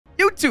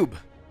YouTube,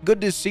 good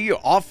to see you.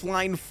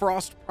 Offline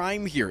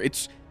frostprime here.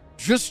 It's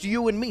just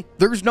you and me.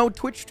 There's no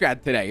Twitch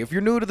chat today. If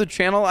you're new to the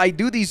channel, I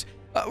do these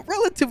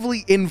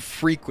relatively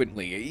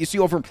infrequently. You see,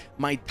 over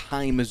my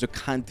time as a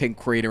content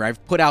creator,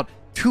 I've put out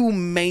two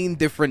main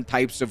different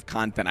types of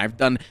content. I've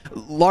done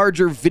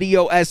larger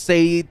video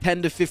essay,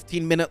 10 to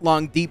 15 minute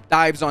long deep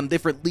dives on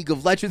different League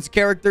of Legends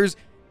characters.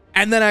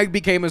 And then I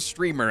became a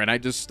streamer, and I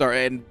just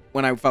started, and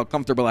when I felt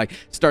comfortable, I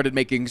started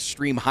making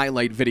stream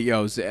highlight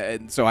videos.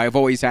 And so I've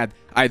always had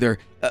either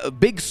a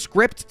big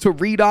script to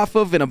read off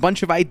of and a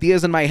bunch of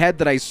ideas in my head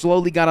that I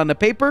slowly got on the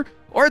paper,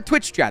 or a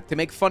Twitch chat to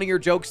make funnier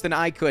jokes than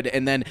I could.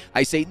 And then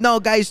I say, no,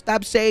 guys,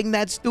 stop saying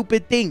that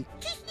stupid thing.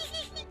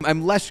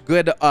 I'm less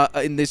good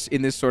in this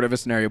sort of a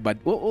scenario, but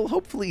we'll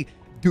hopefully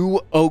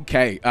do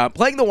okay.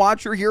 Playing the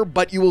Watcher here,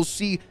 but you will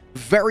see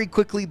very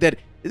quickly that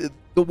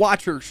the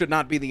Watcher should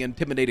not be the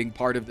intimidating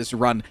part of this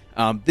run.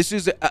 This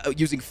is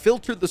using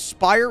Filter the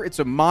Spire. It's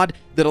a mod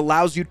that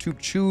allows you to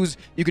choose.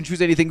 You can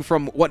choose anything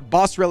from what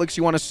boss relics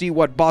you want to see,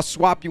 what boss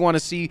swap you want to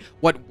see,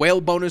 what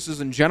whale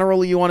bonuses in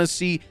general you want to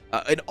see,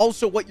 and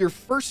also what your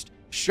first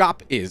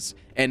shop is.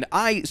 And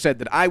I said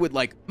that I would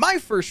like my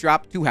first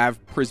shop to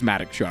have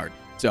Prismatic Shard.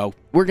 So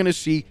we're going to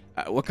see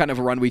what kind of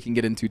a run we can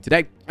get into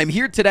today. I'm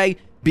here today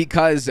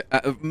because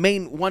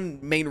one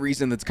main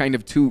reason that's kind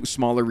of two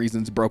smaller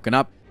reasons broken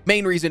up.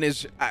 Main reason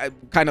is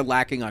kind of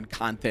lacking on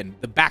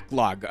content, the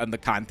backlog on the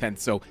content.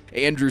 So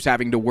Andrew's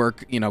having to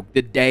work, you know,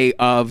 the day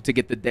of to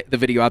get the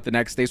video out the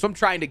next day. So I'm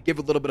trying to give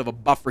a little bit of a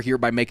buffer here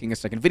by making a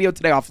second video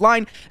today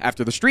offline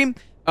after the stream.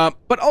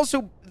 But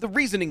also the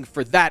reasoning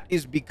for that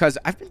is because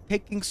I've been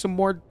taking some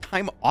more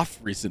time off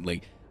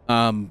recently.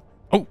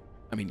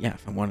 I mean, yeah,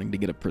 if I'm wanting to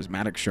get a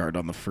Prismatic Shard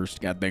on the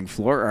first goddamn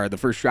floor, or the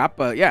first shop,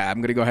 yeah, I'm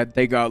going to go ahead and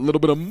take a little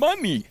bit of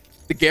money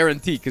to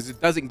guarantee, because it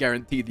doesn't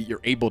guarantee that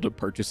you're able to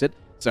purchase it.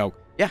 So,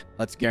 yeah,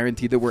 let's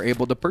guarantee that we're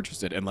able to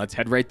purchase it, and let's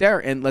head right there,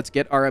 and let's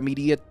get our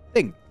immediate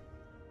thing.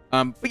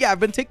 But yeah,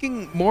 I've been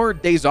taking more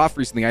days off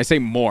recently. I say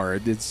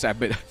more.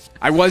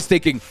 I was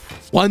taking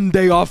 1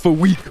 day off a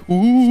week.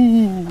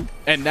 Ooh.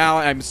 And now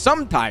I'm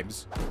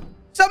sometimes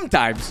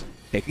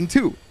taking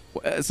two.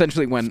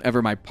 Essentially,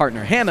 whenever my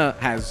partner, Hannah,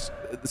 has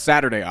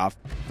Saturday off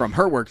from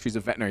her work, she's a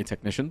veterinary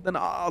technician, then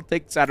I'll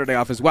take Saturday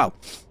off as well.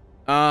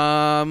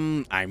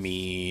 I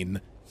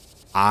mean,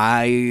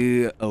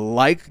 I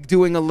like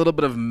doing a little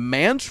bit of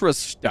mantra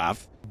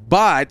stuff,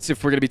 but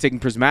if we're going to be taking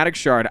Prismatic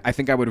Shard, I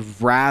think I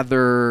would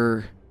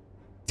rather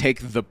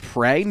take the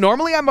Prey.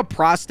 Normally, I'm a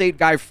Prostate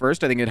guy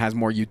first. I think it has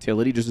more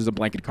utility just as a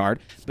blanket card,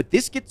 but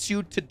this gets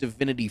you to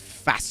Divinity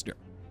faster,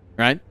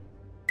 right?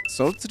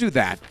 So let's do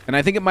that. And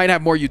I think it might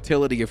have more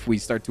utility if we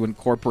start to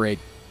incorporate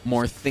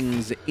more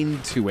things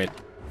into it.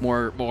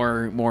 More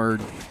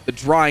the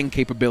drawing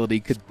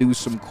capability could do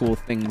some cool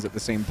things at the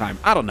same time.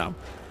 I don't know.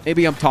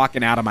 Maybe I'm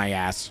talking out of my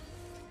ass.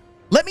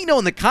 Let me know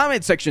in the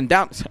comment section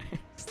down.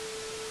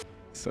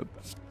 So,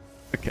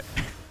 okay.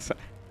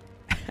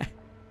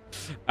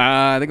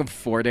 I think I'm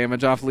 4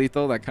 damage off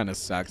lethal. That kind of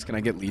sucks. Can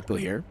I get lethal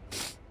here?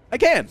 I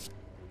can,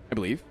 I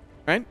believe,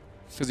 right?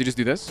 Because you just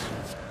do this,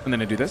 and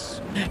then I do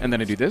this, and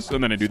then I do this,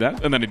 and then I do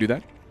that, and then I do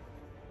that.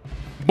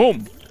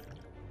 Boom.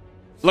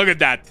 Look at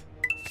that.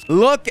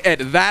 Look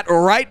at that.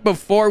 Right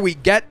before we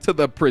get to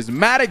the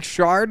Prismatic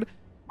Shard,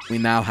 we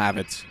now have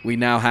it. We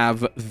now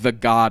have the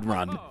God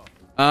Run.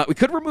 We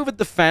could remove a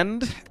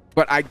Defend,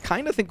 but I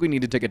kind of think we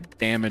need to take a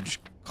damage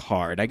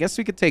card. I guess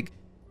we could take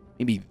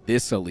maybe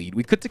this Elite.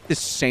 We could take the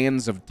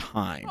Sands of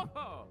Time.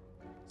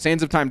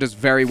 Sands of Time does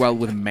very well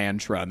with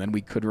Mantra, and then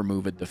we could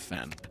remove a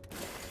Defend.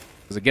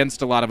 Because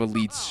against a lot of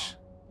Elites,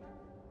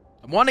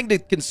 I'm wanting to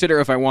consider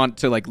if I want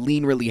to like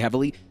lean really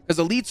heavily, because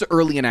Elites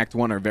early in Act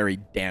 1 are very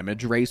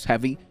damage race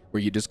heavy,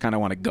 where you just kind of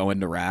want to go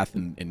into Wrath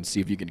and see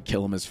if you can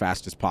kill them as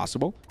fast as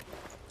possible.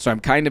 So I'm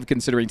kind of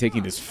considering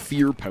taking this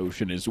Fear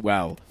Potion as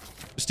well,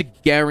 just to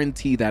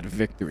guarantee that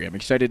victory. I'm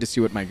excited to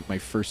see what my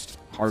first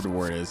card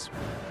award is.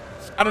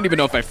 I don't even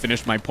know if I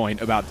finished my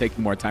point about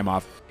taking more time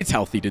off. It's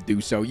healthy to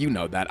do so. You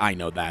know that. I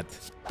know that.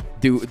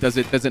 Does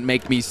it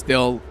make me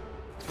still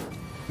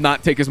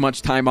not take as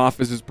much time off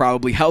as is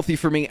probably healthy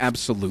for me?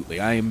 Absolutely.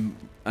 I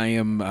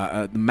am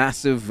a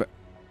massive,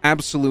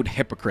 absolute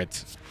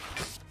hypocrite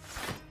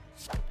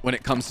when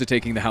it comes to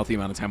taking the healthy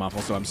amount of time off.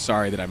 Also, I'm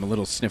sorry that I'm a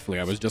little sniffly.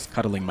 I was just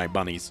cuddling my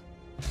bunnies.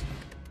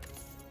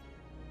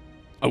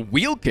 A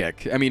Wheel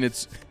Kick. I mean,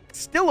 it's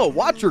still a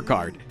Watcher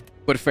card,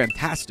 but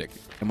fantastic,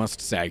 I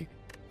must say.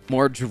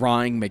 More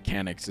drawing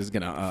mechanics is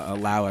going to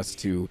allow us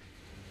to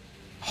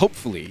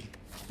hopefully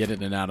get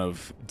in and out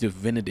of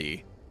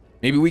Divinity.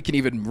 Maybe we can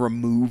even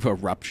remove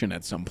Eruption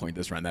at some point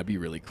this round. That'd be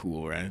really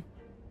cool, right?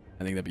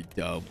 I think that'd be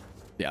dope.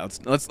 Yeah,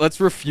 let's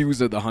refuse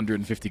the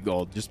 150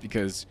 gold just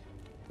because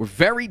we're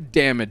very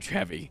damage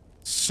heavy.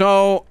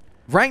 So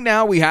right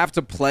now we have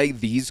to play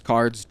these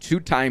cards 2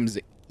 times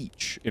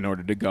each in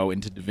order to go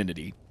into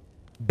Divinity.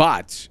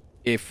 But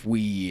if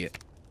we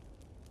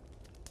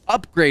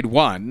upgrade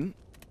one,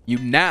 you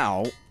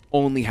now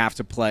only have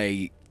to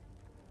play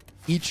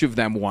each of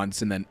them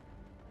once and then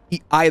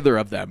either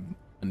of them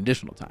an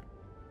additional time.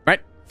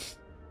 Right?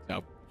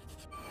 So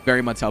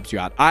very much helps you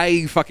out.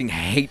 I fucking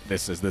hate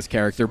this as this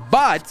character,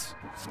 but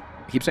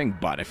I keep saying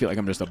but. I feel like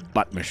I'm just a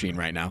butt machine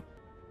right now.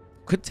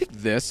 Could take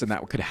this, and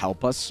that could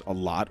help us a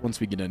lot once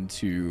we get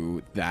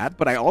into that.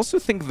 But I also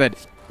think that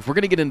if we're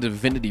going to get into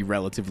Divinity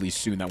relatively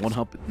soon, that won't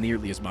help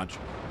nearly as much.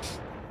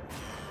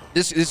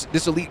 This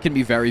elite can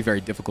be very,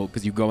 very difficult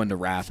because you go into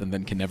Wrath and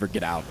then can never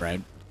get out,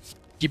 right?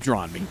 Keep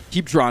drawing me.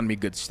 Keep drawing me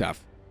good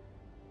stuff.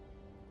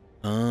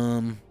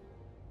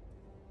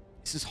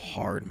 This is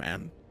hard,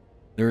 man.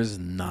 There is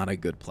not a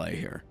good play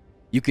here.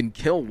 You can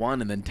kill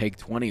 1 and then take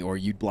 20, or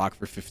you'd block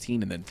for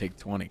 15 and then take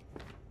 20.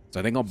 So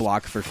I think I'll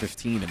block for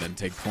 15 and then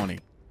take 20.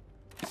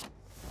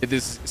 It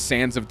is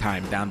Sands of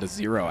Time down to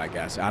 0, I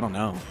guess. I don't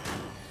know.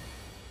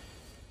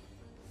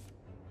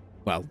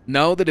 Well,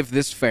 know that if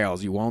this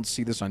fails, you won't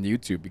see this on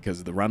YouTube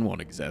because the run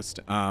won't exist.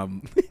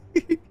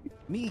 Give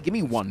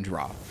me 1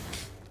 draw.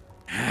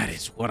 That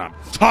is what I'm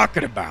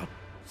talking about.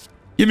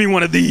 Give me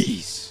one of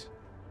these.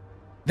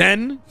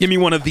 Then give me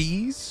one of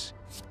these.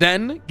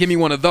 Then give me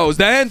one of those.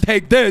 Then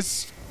take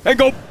this and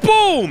go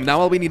boom. Now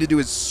all we need to do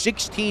is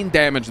 16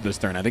 damage this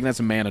turn. I think that's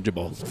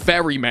manageable.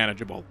 Very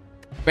manageable.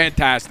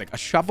 Fantastic. A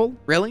shovel?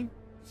 Really?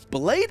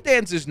 Blade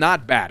Dance is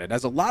not bad. It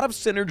has a lot of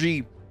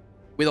synergy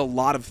with a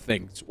lot of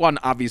things. 1,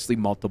 obviously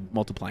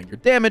multiplying your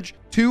damage.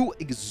 2,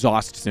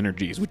 exhaust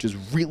synergies, which is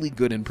really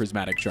good in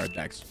Prismatic Shard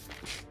decks.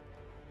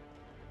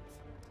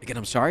 Again,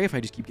 I'm sorry if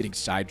I just keep getting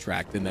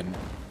sidetracked and then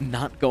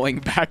not going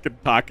back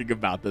and talking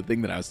about the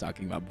thing that I was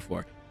talking about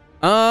before.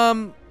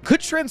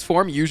 Could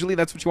transform. Usually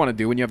that's what you want to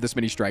do when you have this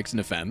many strikes and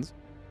defends.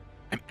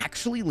 I'm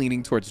actually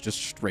leaning towards just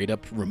straight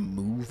up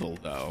removal,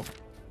 though,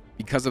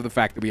 because of the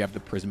fact that we have the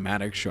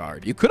Prismatic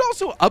Shard. You could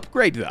also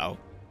upgrade, though.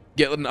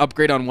 Get an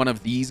upgrade on one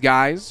of these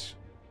guys.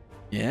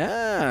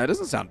 Yeah, it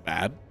doesn't sound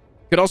bad.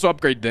 Could also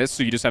upgrade this,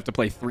 so you just have to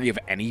play 3 of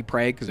any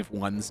prey, because if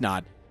one's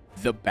not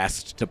the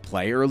best to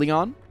play early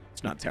on,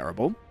 it's not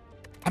terrible.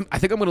 I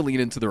think I'm going to lean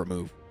into the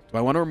remove. Do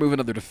I want to remove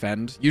another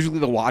defend? Usually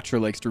the Watcher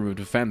likes to remove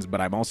defends,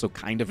 but I'm also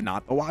kind of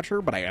not the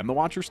Watcher, but I am the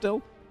Watcher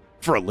still.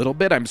 For a little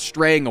bit, I'm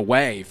straying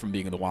away from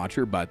being the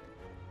Watcher, but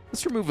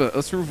let's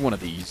remove one of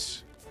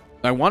these.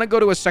 I want to go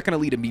to a second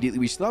elite immediately.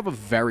 We still have a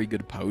very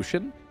good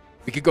potion.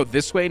 We could go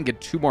this way and get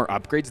 2 more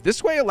upgrades.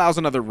 This way allows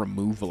another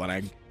removal, and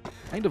I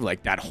kind of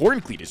like that.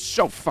 Horncleat is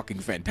so fucking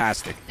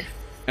fantastic.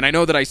 And I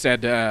know that I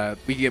said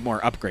we can get more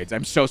upgrades.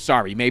 I'm so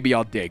sorry. Maybe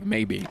I'll dig.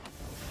 Maybe.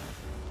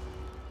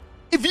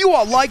 If you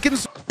are liking...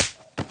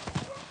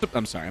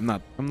 I'm sorry. I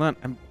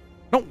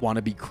don't want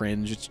to be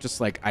cringe. It's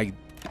just like I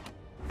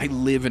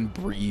live and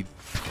breathe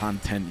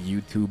content,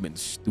 YouTube, and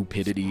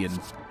stupidity. And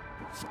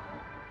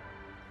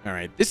all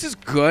right, this is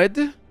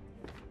good.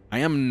 I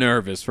am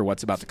nervous for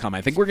what's about to come.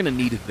 I think we're going to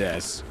need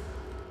this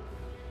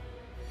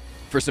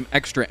for some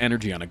extra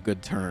energy on a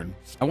good turn.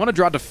 I want to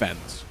draw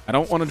defense. I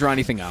don't want to draw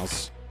anything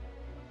else.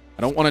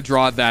 I don't want to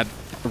draw that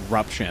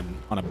eruption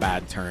on a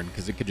bad turn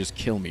because it could just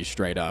kill me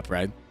straight up,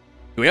 right?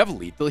 Do we have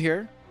lethal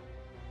here?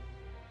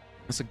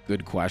 That's a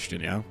good question,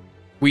 yeah.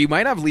 We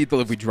might have lethal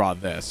if we draw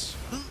this.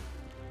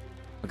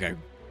 Okay.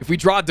 If we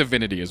draw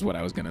divinity is what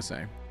I was going to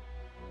say.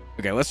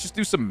 Okay, let's just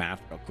do some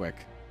math real quick.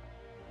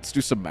 Let's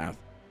do some math.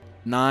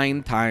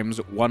 9 times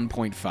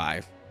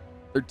 1.5.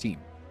 13.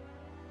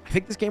 I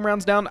think this game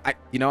rounds down. I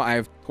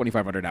have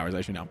 2,500 hours.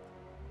 I should know.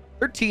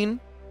 13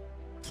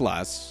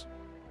 plus.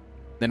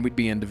 Then we'd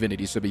be in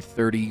divinity. So it'd be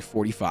 30,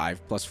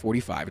 45 plus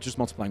 45. It's just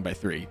multiplying by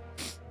 3.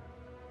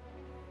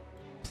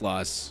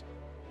 Plus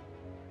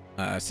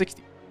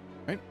 60.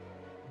 Right?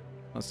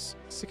 Plus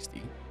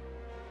 60.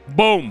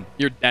 Boom!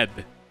 You're dead.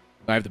 Do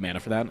I have the mana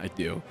for that? I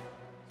do.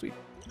 Sweet.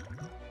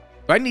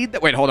 Do I need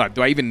that? Wait, hold on.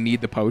 Do I even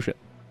need the potion?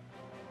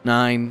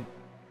 9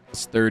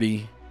 plus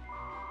 30.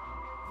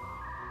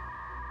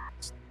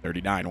 It's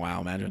 39.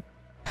 Wow, imagine.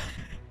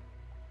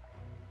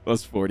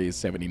 Plus 40 is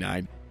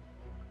 79.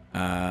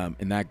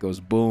 And that goes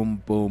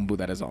boom, boom, boom.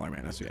 That is all our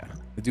mana. So yeah,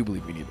 I do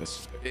believe we need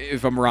this.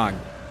 If I'm wrong,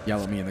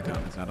 yell at me in the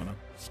comments. I don't know.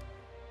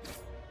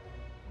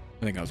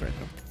 I think I was right,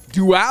 though.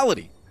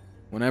 Duality.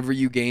 Whenever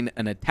you gain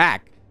an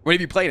attack,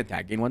 whenever you play an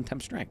attack, gain 1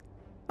 temp strength.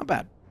 Not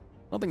bad.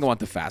 I don't think I want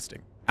the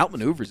fasting.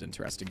 Outmaneuver is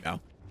interesting, though.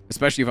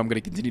 Especially if I'm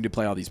going to continue to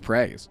play all these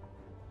preys.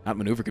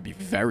 Outmaneuver could be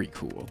very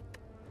cool.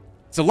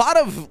 It's a lot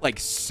of, like,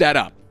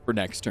 setup for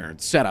next turn.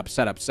 Setup,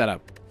 setup,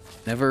 setup.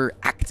 Never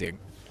acting.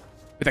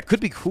 But that could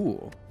be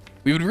cool.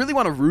 We would really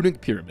want a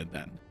runic pyramid,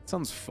 then.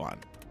 Sounds fun.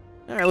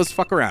 All right, let's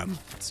fuck around.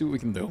 Let's see what we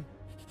can do.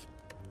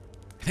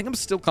 I think I'm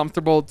still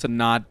comfortable to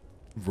not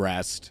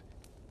rest.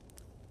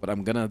 But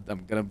I'm gonna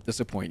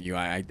disappoint you.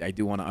 I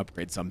do want to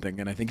upgrade something,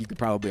 and I think you could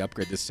probably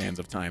upgrade this Sands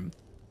of Time.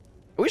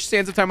 I wish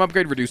Sands of Time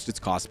upgrade reduced its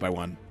cost by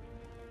 1.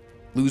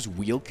 Lose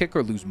wheel kick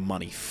or lose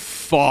money?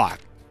 Fuck.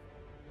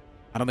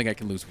 I don't think I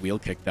can lose wheel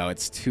kick, though.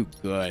 It's too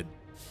good.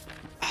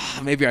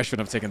 Maybe I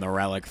shouldn't have taken the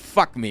relic.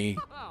 Fuck me.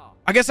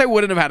 I guess I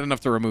wouldn't have had enough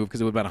to remove because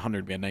it would have been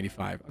 100, be at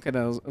 95. Okay,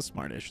 that was a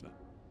smart-ish, though.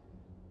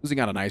 Losing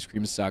out on ice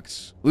cream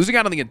sucks. Losing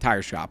out on the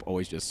entire shop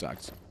always just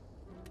sucks.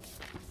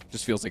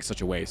 Just feels like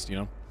such a waste, you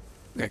know?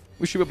 Okay,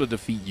 we should be able to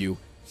defeat you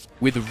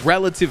with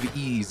relative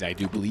ease, I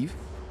do believe.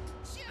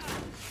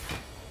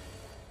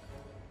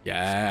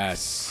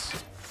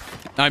 Yes.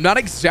 I'm not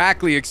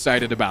exactly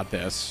excited about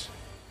this.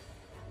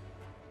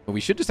 But we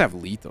should just have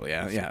lethal.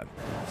 Yeah.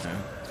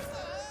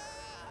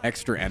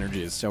 Extra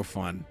energy is so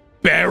fun.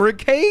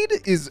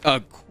 Barricade is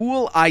a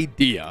cool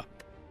idea.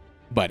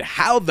 But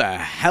how the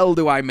hell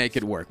do I make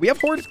it work? We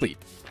have Horn Cleat.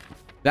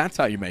 That's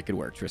how you make it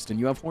work, Tristan.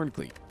 You have Horn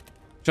Cleat.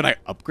 Should I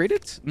upgrade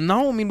it?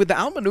 No, I mean, with the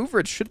outmaneuver,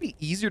 it should be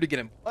easier to get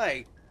in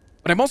play.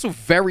 But I'm also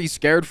very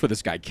scared for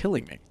this guy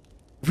killing me.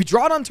 If we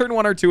draw it on turn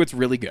 1 or 2, it's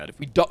really good.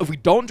 If we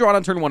don't draw it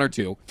on turn 1 or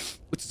 2,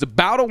 which is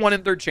about a 1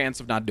 in 3 chance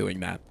of not doing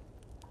that,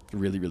 it's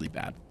really, really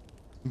bad.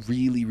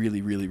 Really,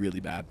 really, really, really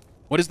bad.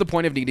 What is the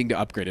point of needing to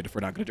upgrade it if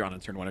we're not going to draw it on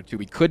turn 1 or 2?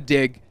 We could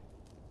dig,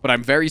 but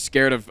I'm very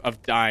scared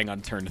of dying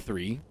on turn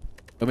 3.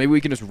 But maybe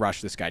we can just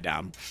rush this guy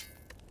down.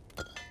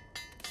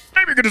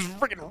 Maybe we can just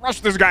freaking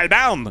rush this guy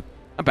down.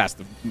 I'm past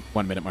the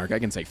 1 minute mark. I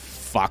can say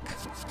fuck.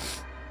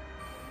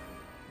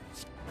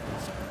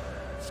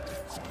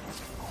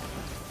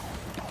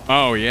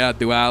 Oh, yeah,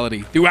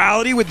 duality.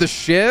 Duality with the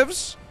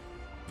shivs?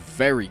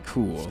 Very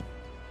cool. All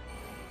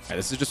right,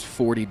 this is just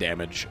 40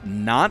 damage.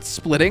 Not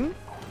splitting.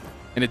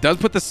 And it does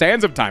put the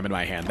Sands of Time in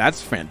my hand.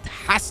 That's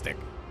fantastic.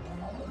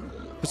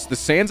 Puts the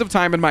Sands of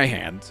Time in my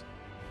hand.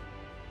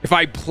 If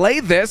I play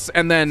this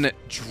and then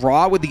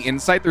draw with the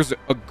Insight, there's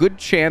a good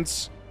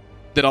chance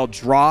that I'll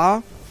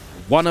draw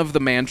one of the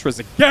mantras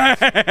again.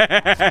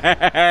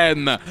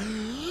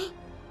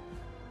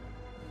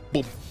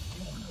 Boom.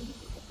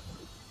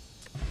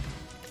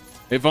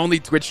 If only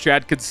Twitch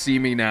chat could see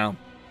me now.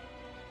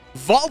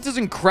 Vault is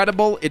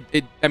incredible.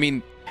 I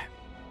mean,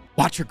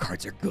 Watcher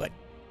cards are good.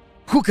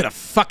 Who could have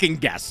fucking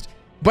guessed?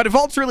 But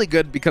Vault's really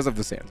good because of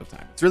the Sands of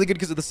Time. It's really good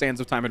because of the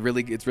Sands of Time.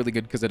 It's really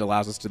good because it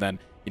allows us to then,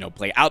 you know,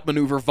 play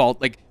outmaneuver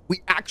Vault. Like,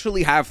 we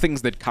actually have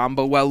things that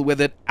combo well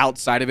with it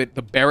outside of it.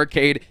 The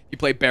Barricade, you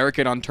play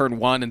Barricade on turn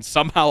 1 and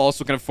somehow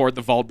also can afford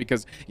the Vault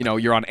because, you know,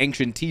 you're on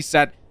Ancient T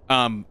set.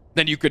 Then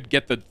you could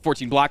get the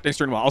 14 block next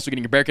turn while also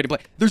getting a Barricade to play.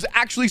 There's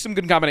actually some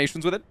good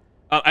combinations with it.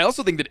 I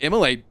also think that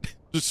Immolate,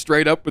 just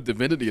straight up with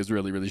Divinity, is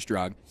really, really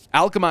strong.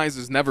 Alchemize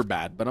is never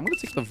bad, but I'm going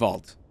to take the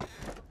Vault.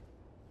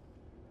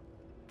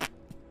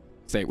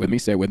 Say it with me.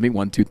 Say it with me.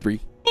 1, 2, 3.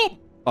 Boom.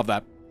 Love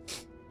that.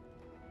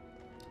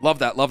 Love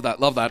that. Love that.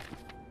 Love that.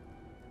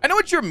 I know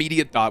what your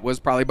immediate thought was,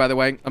 probably, by the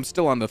way. I'm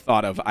still on the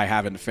thought of I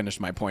haven't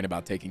finished my point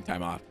about taking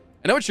time off.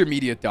 I know what your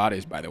immediate thought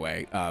is, by the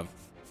way, of,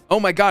 oh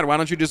my God, why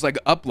don't you just, like,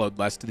 upload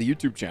less to the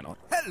YouTube channel?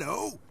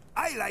 Hello.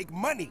 I like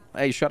money.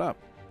 Hey, shut up.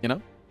 You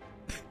know?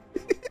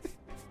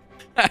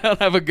 I don't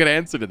have a good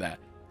answer to that.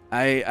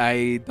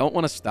 I don't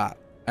want to stop.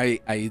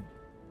 I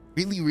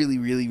really, really,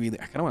 really, really,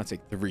 I kind of want to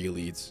take 3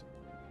 leads.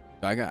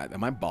 So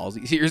am I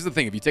ballsy? See, here's the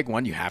thing. If you take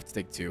 1, you have to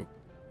take 2.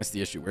 That's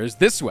the issue. Whereas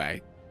this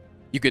way,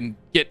 you can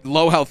get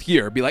low health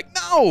here, be like,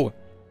 no!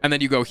 And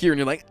then you go here and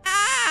you're like,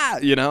 ah!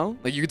 You know?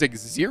 Like, you can take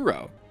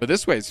 0. But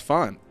this way is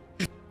fun.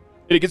 And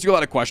it gets you a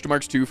lot of question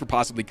marks, too, for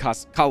possibly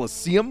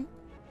Coliseum.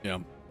 You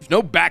know, there's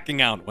no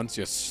backing out once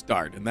you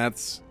start. And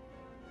that's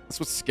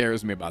what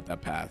scares me about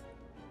that path.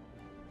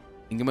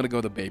 I think I'm going to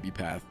go the baby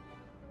path.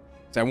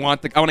 So I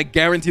want to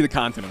guarantee the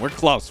content. We're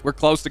close. We're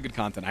close to good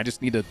content. I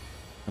just need to,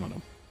 I don't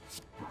know.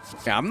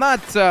 Yeah, I'm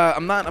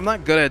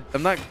not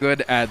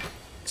good at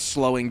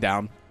slowing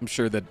down. I'm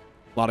sure that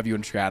a lot of you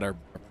in chat are,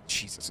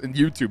 Jesus, in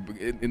YouTube,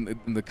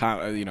 in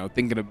the, you know,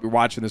 thinking of, you're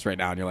watching this right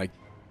now and you're like,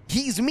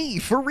 he's me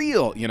for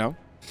real, you know?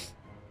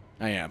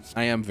 I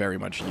am very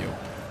much you.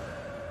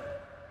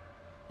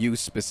 You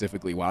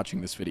specifically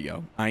watching this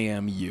video. I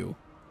am you.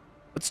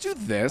 Let's do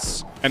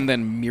this and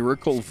then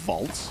Miracle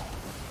Vault.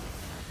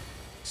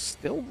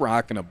 Still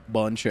rocking a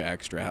bunch of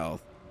extra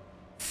health.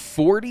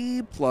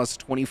 40 plus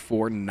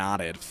 24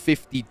 knotted.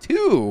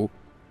 52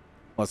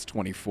 plus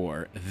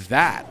 24.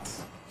 That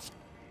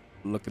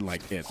looking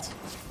like it.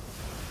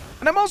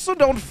 And I also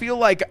don't feel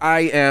like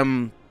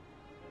I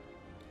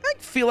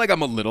feel like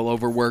I'm a little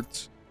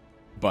overworked.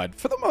 But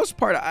for the most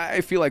part,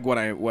 I feel like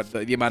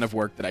the amount of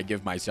work that I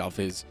give myself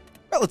is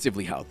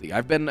relatively healthy.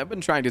 I've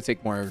been trying to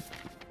take more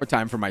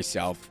time for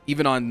myself,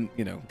 even on,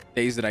 you know,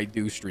 days that I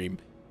do stream.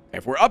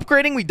 If we're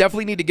upgrading, we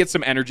definitely need to get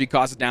some energy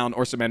costs down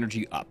or some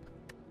energy up.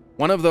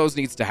 One of those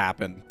needs to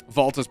happen.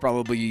 Vault is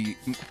probably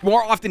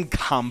more often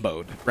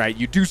comboed, right?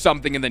 You do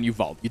something and then you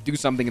vault. You do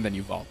something and then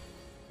you vault.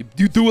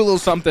 You do a little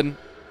something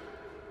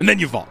and then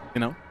you vault, you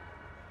know?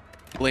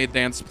 Blade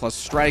Dance plus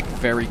Strike.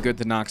 Very good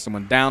to knock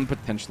someone down.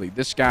 Potentially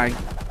this guy.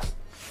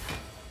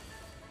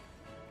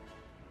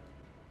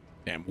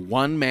 Damn,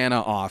 1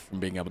 mana off from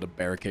being able to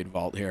barricade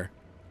vault here.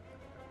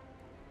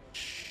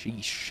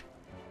 Sheesh.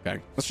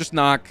 Okay, let's just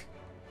knock.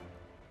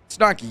 Let's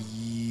knock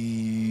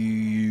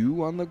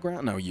you on the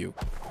ground. No, you.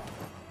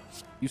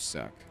 You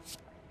suck.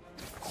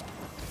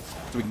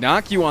 So we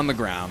knock you on the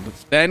ground.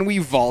 Then we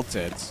vault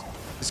it.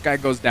 This guy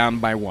goes down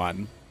by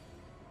 1.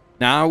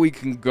 Now we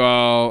can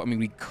go. I mean,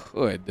 we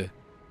could.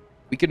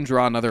 We can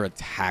draw another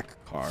attack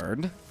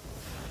card.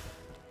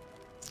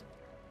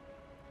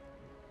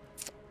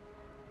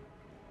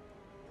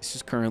 This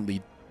is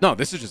currently... No,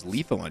 this is just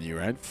lethal on you,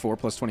 right? 4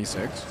 plus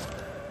 26.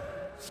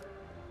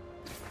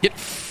 Get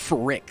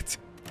fricked.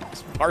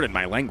 Pardon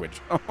my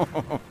language.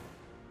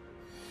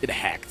 It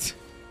hacked.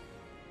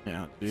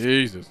 Yeah,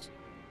 Jesus.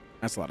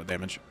 That's a lot of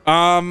damage. We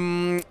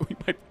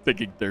might be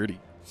taking 30.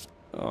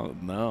 Oh,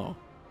 no.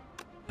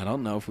 I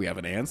don't know if we have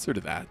an answer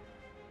to that.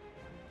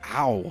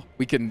 Ow.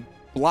 We can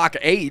block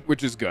 8,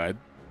 which is good.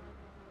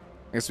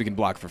 I guess we can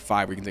block for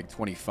 5. We can take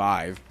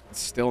 25. It's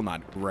still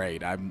not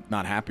great. I'm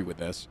not happy with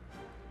this.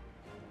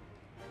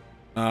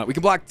 We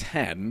can block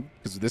 10,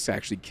 because this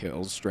actually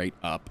kills straight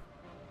up.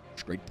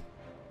 Straight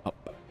up.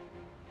 I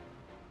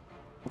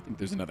don't think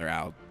there's another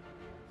out.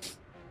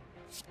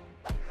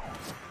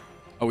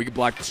 Oh, we can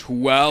block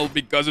 12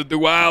 because of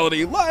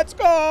duality. Let's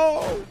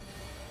go!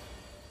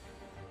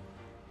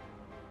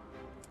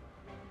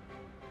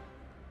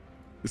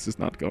 This is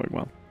not going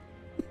well.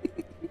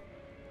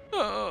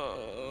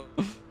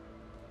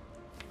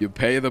 You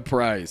pay the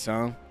price,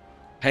 huh?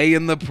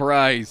 Paying the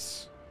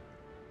price.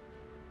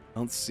 I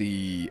don't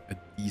see a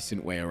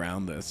decent way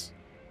around this.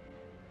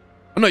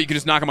 Oh, no, you can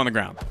just knock them on the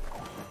ground.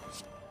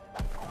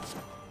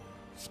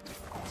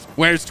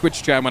 Where's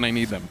Twitch chat when I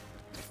need them?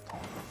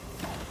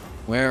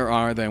 Where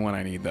are they when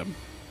I need them?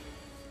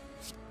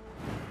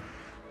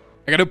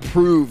 I gotta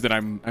prove that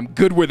I'm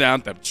good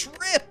without them.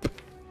 Trip!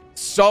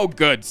 So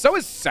good. So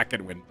is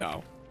Second Wind,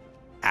 though.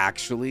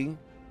 Actually,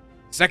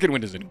 Second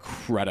Wind is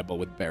incredible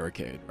with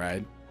Barricade,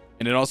 right?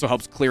 And it also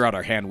helps clear out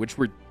our hand, which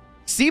we're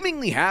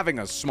seemingly having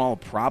a small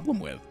problem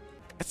with.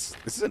 This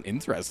is an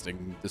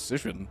interesting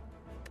decision.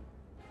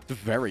 It's a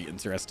very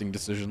interesting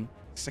decision.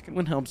 Second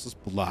Wind helps us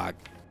block.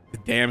 The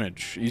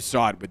damage, you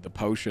saw it with the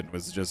potion,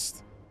 was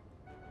just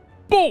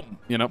boom,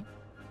 you know?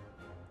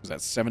 Was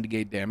that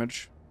 78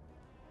 damage?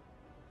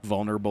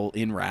 Vulnerable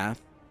in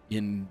Wrath,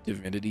 in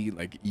Divinity,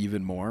 like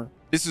even more.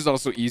 This is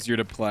also easier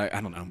to play.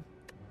 I don't know. I'm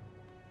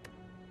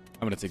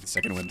going to take the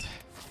Second Wind.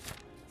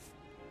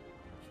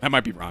 I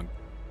might be wrong.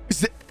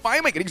 Why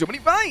am I getting so many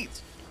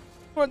bites?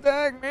 What the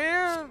heck,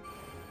 man?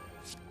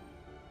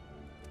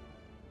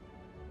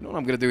 You know what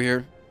I'm going to do here?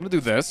 I'm going to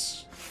do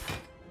this.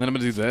 Then I'm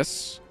going to do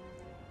this.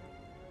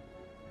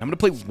 I'm going to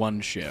play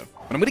one Shiv.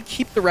 But I'm going to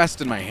keep the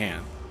rest in my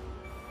hand.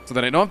 So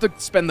that I don't have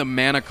to spend the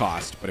mana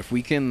cost. But if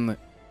we can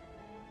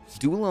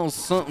do a little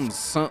something,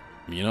 something.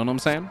 You know what I'm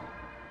saying?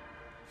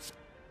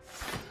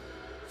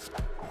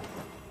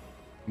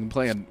 We can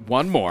play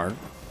one more.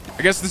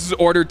 I guess this is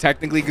ordered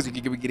technically because you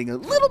could be getting a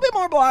little bit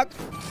more block.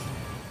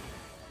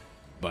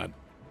 But,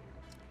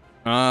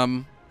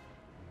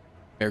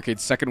 Barricade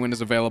Second Wind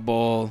is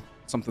available.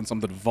 Something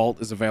Vault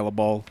is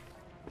available.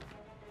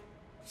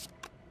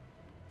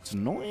 It's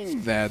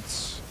annoying that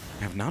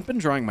I have not been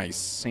drawing my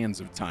Sands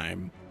of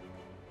Time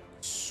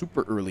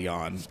super early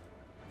on.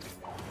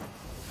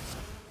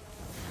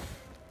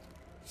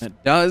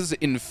 That does,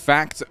 in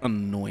fact,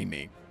 annoy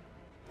me.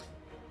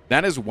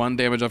 That is 1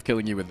 damage off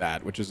killing you with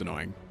that, which is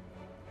annoying.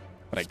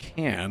 But I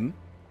can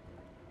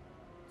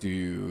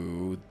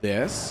do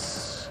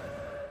this.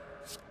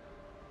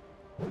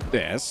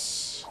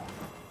 This.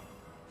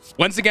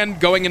 Once again,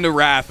 going into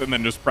Wrath and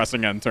then just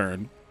pressing end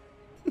turn.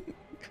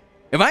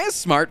 Am I a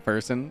smart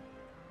person?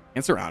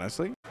 Answer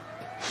honestly.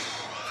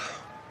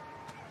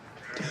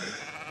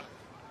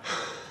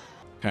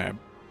 Okay. And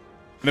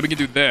then we can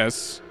do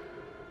this.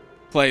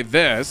 Play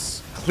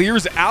this.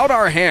 Clears out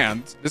our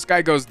hand. This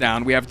guy goes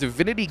down. We have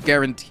Divinity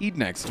guaranteed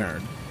next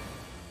turn.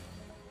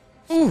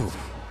 Ooh.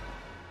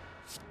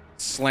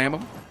 Slam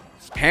him.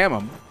 Ham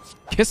him.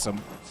 Kiss him.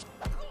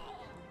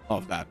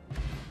 Love that.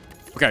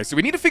 Okay, so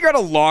we need to figure out a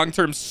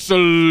long-term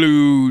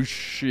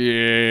solution.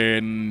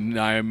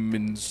 I'm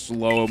in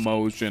slow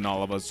motion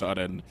all of a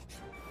sudden.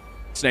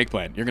 Snake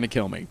Plant, you're going to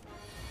kill me.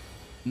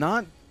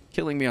 Not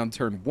killing me on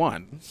turn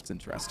 1. It's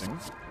interesting.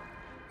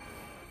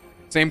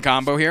 Same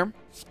combo here.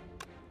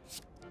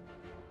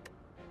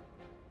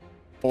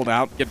 Hold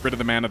out. Get rid of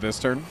the mana this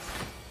turn.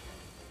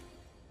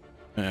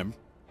 We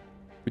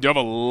do have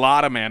a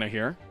lot of mana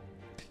here.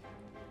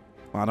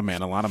 A lot of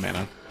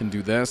mana. Can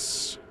do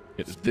this.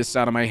 Get this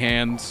out of my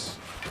hand.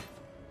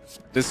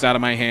 This out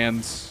of my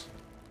hand.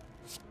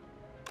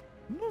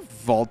 I'm going to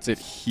vault it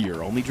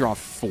here. Only draw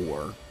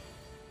 4.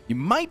 You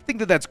might think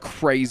that that's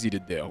crazy to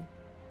do.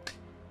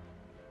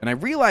 And I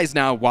realize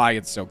now why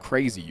it's so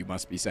crazy, you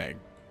must be saying.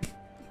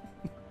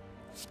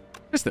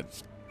 Listen.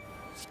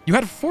 You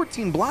had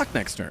 14 block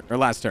next turn, or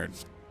last turn.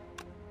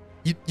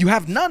 You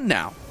have none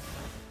now.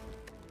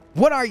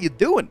 What are you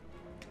doing?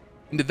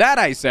 And to that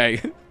I say...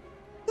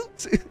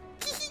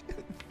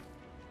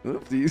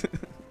 Oopsies.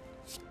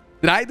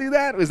 Did I do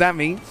that? Was that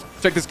me?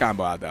 Check this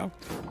combo out, though.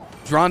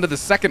 Drawn to the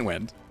Second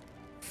Wind.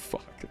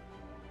 Fuck.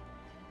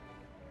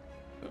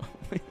 Oh,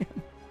 man.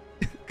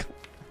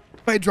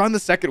 If I had drawn the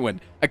Second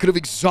Wind, I could have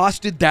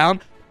exhausted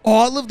down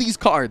all of these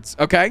cards,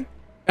 okay?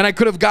 And I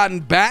could have gotten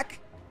back...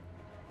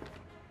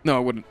 No,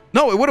 it wouldn't.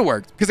 No, it would have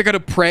worked. Because I could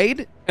have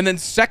prayed and then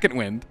Second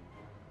Wind.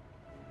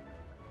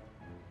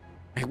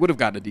 I would have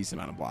gotten a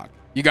decent amount of block.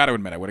 You got to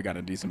admit, I would have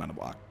gotten a decent amount of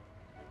block.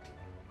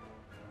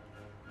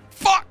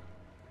 Fuck!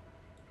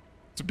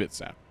 It's a bit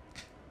sad.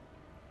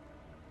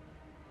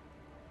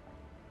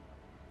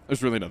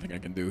 There's really nothing I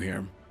can do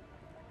here.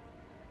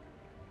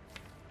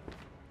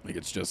 Like,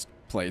 it's just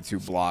play 2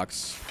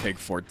 blocks, take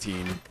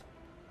 14.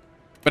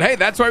 But hey,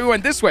 that's why we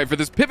went this way for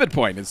this pivot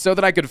point. It's so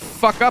that I could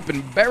fuck up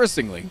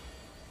embarrassingly.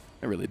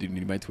 I really do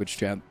need my Twitch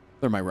chat.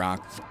 They're my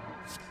rock.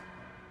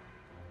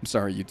 I'm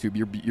sorry, YouTube.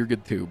 You're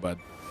good too, but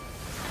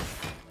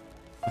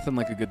nothing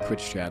like a good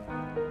Twitch chat.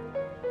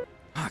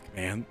 Fuck,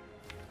 man.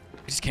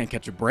 We just can't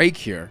catch a break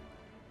here.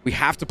 We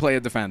have to play a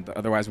defend,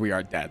 otherwise we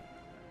are dead.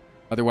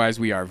 Otherwise,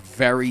 we are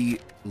very,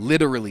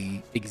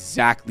 literally,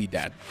 exactly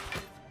dead.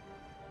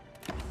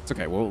 It's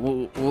okay.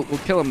 We'll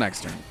kill him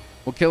next turn.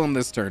 We'll kill him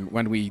this turn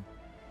when we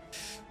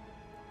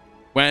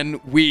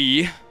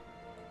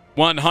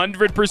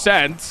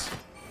 100%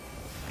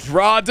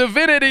 draw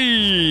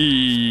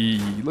Divinity.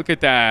 Look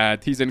at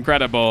that. He's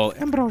incredible.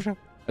 Ambrosia.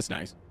 That's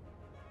nice.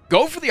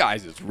 Go for the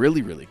eyes is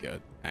really, really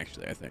good,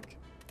 actually, I think.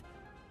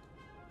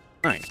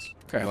 Nice.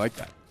 Okay, I like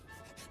that.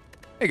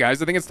 Hey,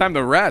 guys, I think it's time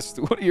to rest.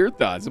 What are your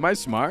thoughts? Am I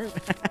smart?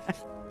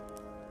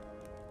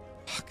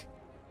 Fuck.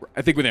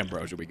 I think with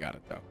Ambrosia, we got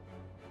it, though.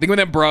 I think with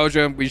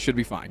Ambrosia, we should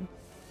be fine.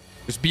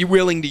 Just be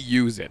willing to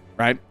use it,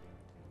 right?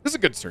 This is a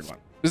good turn one.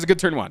 This is a good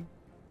turn one.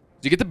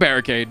 So you get the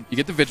barricade. You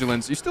get the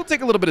vigilance. You still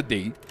take a little bit of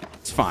D.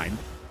 It's fine.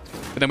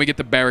 But then we get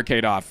the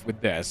barricade off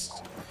with this.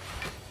 Does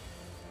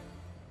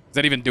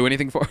that even do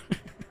anything for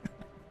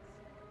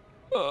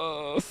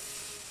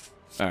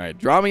All right.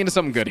 Draw me into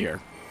something good here.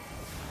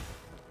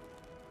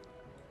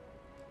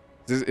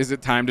 Is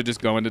it time to just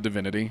go into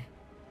Divinity?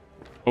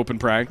 Open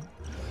Prag. You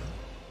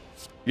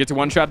get to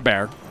one-shot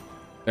bear.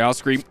 They all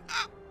scream.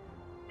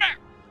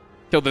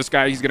 Kill this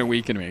guy. He's going to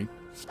weaken me.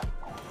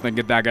 Then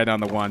get that guy down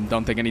to 1.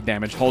 Don't take any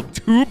damage. Hold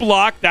 2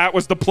 block. That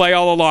was the play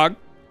all along.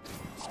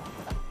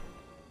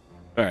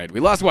 All right. We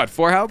lost, what,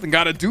 4 health and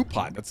got a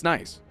Dupont. That's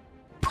nice.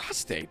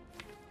 Prostate.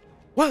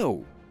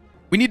 Whoa.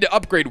 We need to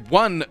upgrade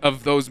one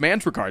of those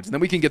mantra cards, and then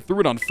we can get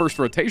through it on first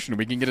rotation, and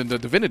we can get into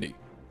Divinity.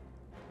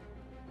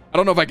 I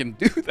don't know if I can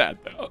do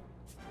that, though.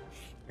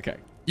 Okay.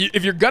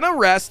 If you're going to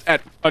rest at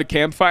a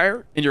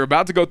campfire and you're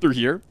about to go through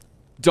here,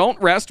 don't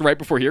rest right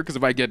before here, because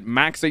if I get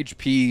max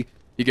HP,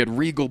 you get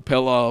Regal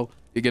Pillow,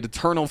 you get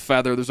Eternal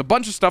Feather. There's a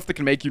bunch of stuff that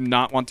can make you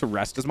not want to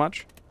rest as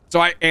much.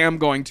 So I am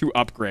going to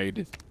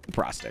upgrade the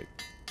Prostate.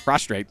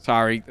 Prostrate.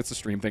 Sorry. It's a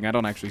stream thing. I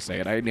don't actually say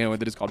it. I know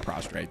that it's called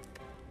Prostrate.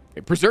 Okay,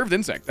 Preserved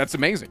Insect. That's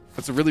amazing.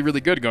 That's really, really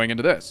good going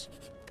into this.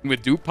 And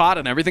with Dupe Pot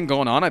and everything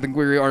going on, I think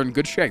we are in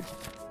good shape.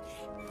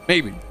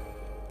 Maybe.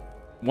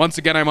 Once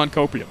again, I'm on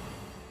copium.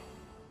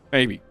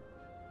 Maybe.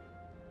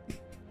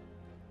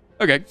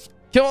 Okay.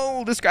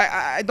 Kill this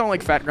guy. I don't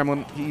like Fat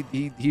Gremlin.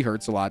 He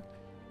hurts a lot.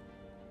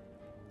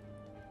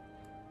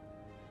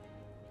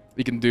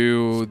 We can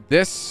do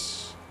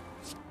this,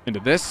 into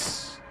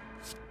this,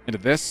 into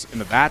this,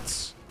 into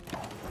that.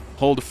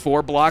 Hold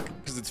 4 block,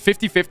 because it's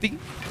 50-50. So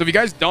if you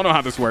guys don't know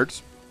how this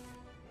works,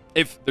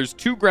 if there's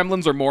 2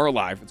 gremlins or more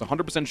alive, it's a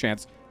 100%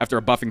 chance after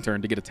a buffing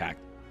turn to get attacked.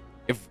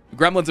 If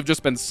gremlins have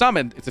just been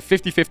summoned, it's a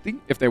 50-50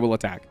 if they will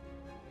attack.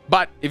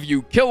 But if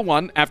you kill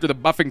one after the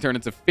buffing turn,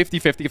 it's a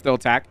 50-50 if they'll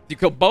attack. If you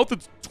kill both,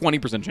 it's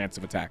 20% chance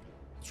of attack.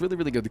 It's really,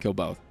 really good to kill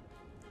both.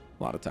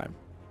 A lot of time.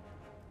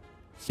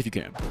 If you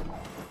can.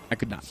 I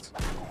could not.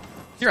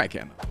 Here I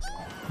can.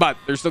 But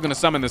they're still going to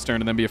summon this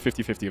turn and then be a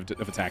 50-50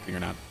 of attacking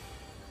or not.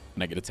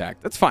 And I get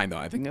attacked. That's fine, though.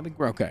 I think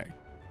we're okay.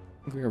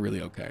 I think we're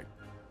really okay.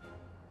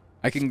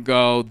 I can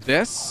go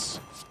this,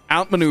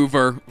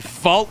 outmaneuver,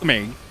 vault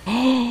me.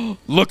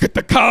 Look at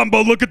the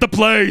combo. Look at the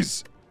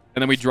plays.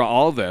 And then we draw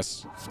all of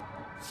this.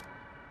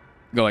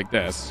 Go like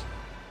this.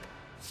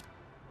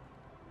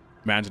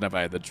 Imagine if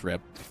I had the trip.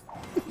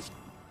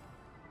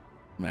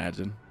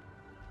 Imagine.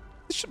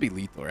 This should be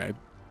lethal, right?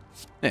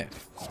 Yeah.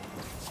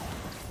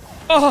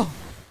 Oh!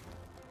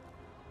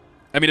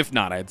 I mean, if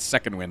not, I had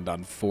second wind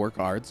on 4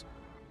 cards.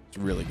 It's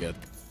really good.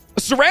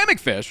 A ceramic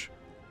fish?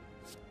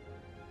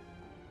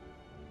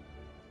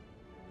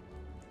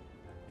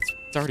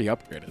 It's already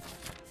upgraded.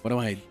 What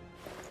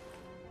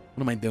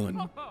am I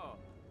doing?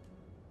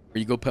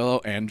 Regal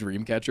Pillow and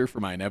Dreamcatcher for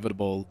my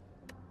inevitable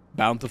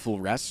bountiful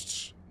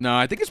rests? No,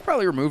 I think it's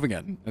probably removing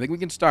it. I think we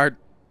can start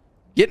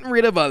getting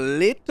rid of a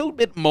little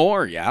bit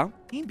more, yeah?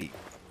 Maybe.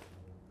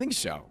 I think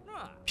so.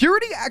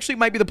 Purity actually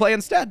might be the play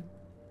instead.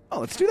 Oh,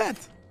 let's do that.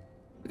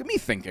 Look at me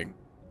thinking.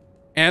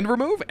 And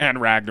remove and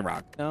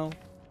Ragnarok. No,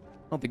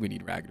 I don't think we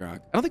need Ragnarok.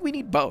 I don't think we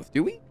need both,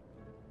 do we?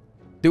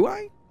 Do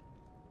I?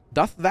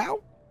 Doth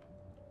thou?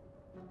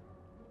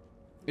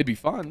 It'd be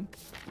fun.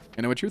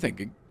 I know what you're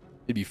thinking.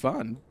 It'd be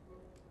fun.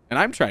 And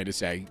I'm trying to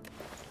say,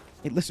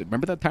 hey, listen,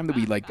 remember that time that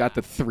we like got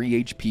the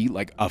 3 HP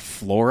like a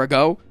floor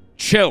ago?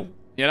 Chill.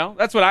 You know?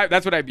 That's what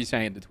I'd be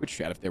saying to Twitch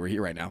chat if they were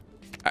here right now.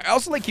 I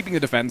also like keeping the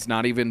defense,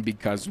 not even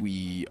because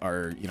we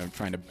are, you know,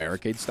 trying to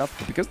barricade stuff,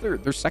 but because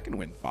they're second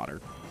wind fodder.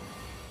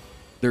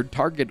 They're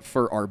target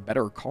for our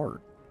better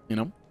card, you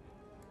know?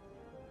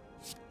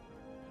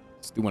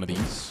 Let's do one of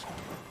these.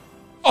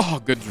 Oh,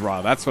 good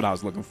draw. That's what I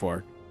was looking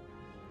for.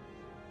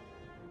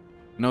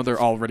 I know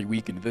they're already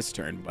weakened this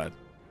turn, but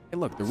hey,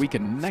 look, they're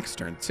weakened next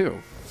turn, too.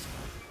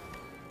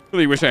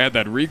 Really wish I had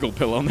that Regal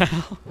Pillow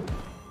now.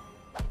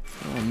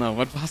 Oh, no.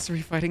 What boss are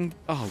we fighting?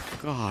 Oh,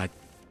 God.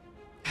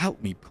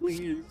 Help me,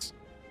 please.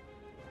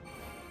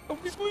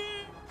 Help me, please.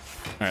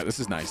 All right, this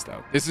is nice,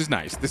 though. This is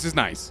nice. This is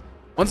nice.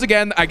 Once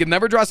again, I can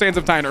never draw Sands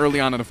of Time early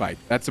on in a fight.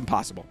 That's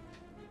impossible.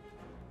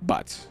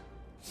 But.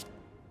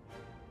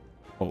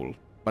 Total.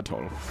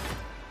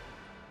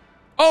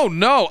 Oh,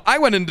 no. I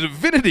went into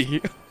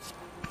Divinity.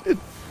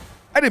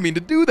 I didn't mean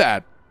to do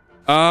that.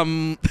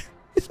 I'm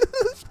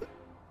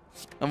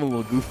a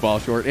little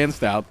goofball, short and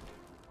stout.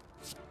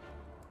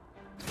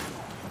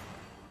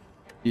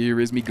 Here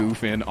is me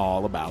goofing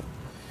all about.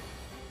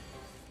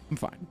 I'm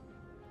fine.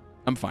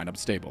 I'm fine. I'm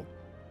stable.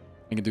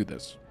 I can do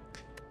this.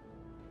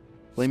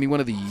 Play me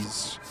one of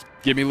these.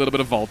 Give me a little bit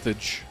of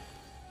voltage.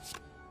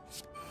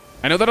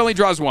 I know that only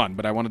draws one,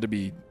 but I wanted to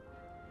be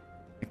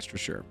extra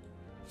sure.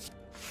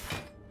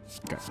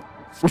 Okay.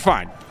 We're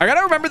fine. I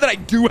gotta remember that I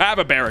do have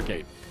a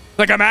barricade.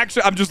 Like,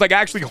 I'm just like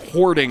actually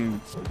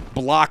hoarding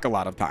block a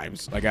lot of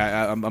times. Like,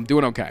 I'm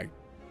doing okay.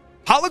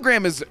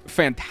 Hologram is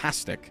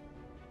fantastic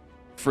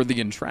for the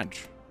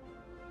entrench.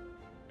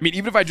 I mean,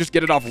 even if I just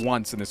get it off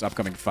once in this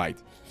upcoming fight.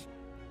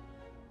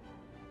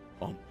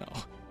 Oh, no.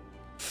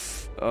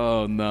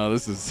 Oh, no.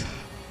 This is...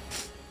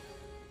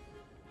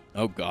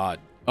 Oh, God.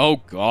 Oh,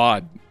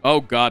 God.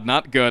 Oh, God.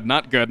 Not good.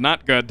 Not good.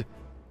 Not good.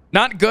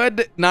 Not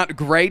good. Not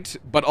great,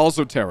 but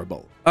also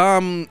terrible.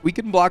 We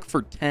can block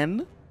for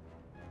 10.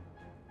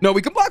 No,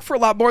 we can block for a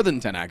lot more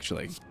than 10,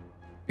 actually.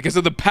 Because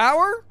of the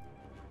power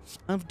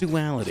of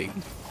duality.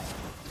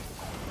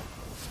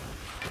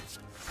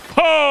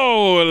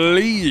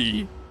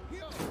 Holy!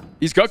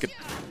 He's cooking.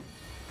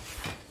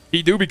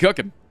 He do be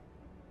cooking.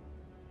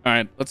 All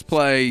right, let's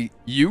play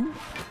you. You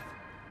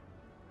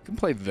can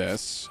play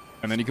this,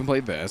 and then you can play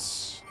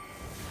this.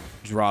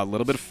 Draw a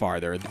little bit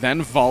farther,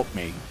 then vault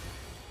me.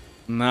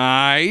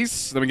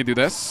 Nice. Then we can do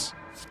this.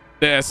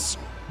 This.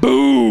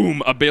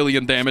 Boom! A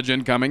billion damage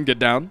incoming. Get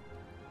down.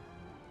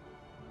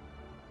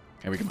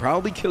 And we can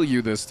probably kill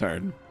you this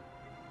turn.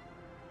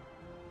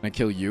 Can I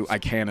kill you? I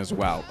can as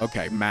well.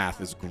 Okay, math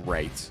is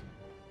great.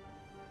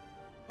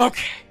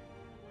 Okay.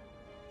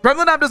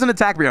 Gremlin Knob doesn't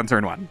attack me on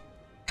turn 1.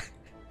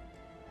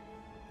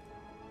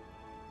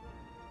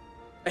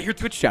 I hear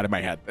Twitch chat in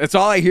my head. That's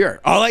all I hear.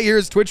 All I hear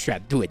is Twitch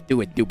chat. Do it,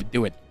 do it, do it,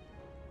 do it.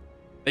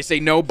 They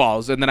say no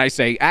balls, and then I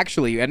say,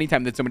 actually,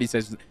 anytime that somebody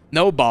says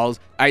no balls,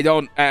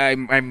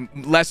 I'm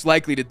less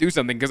likely to do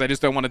something because I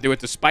just don't want to do it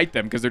to spite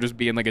them because they're just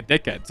being like a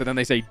dickhead. So then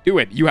they say, do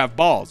it, you have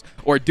balls,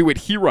 or do it,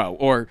 hero,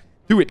 or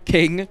do it,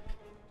 king,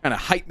 kind of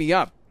hype me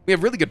up. We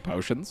have really good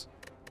potions,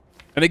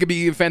 and they could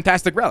be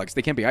fantastic relics.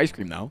 They can't be ice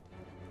cream, though.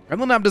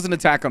 Gremlin Knob doesn't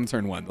attack on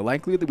turn 1. The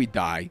likelihood that we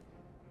die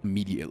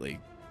immediately,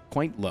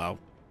 quite low.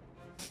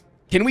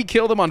 Can we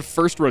kill them on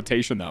first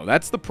rotation, though?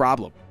 That's the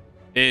problem.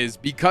 Is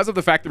because of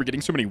the fact that we're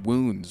getting so many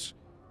wounds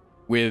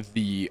with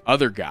the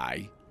other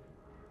guy.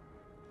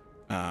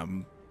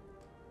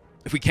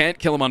 If we can't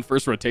kill him on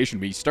first rotation,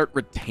 we start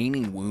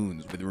retaining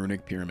wounds with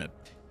Runic Pyramid.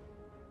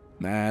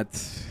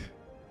 That's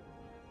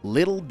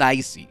little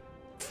dicey.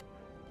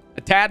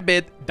 A tad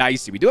bit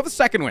dicey. We do have a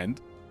second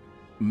wind.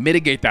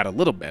 Mitigate that a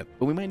little bit,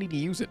 but we might need to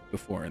use it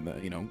before in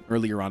the,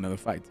 earlier on in the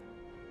fight.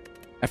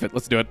 F it,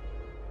 let's do it.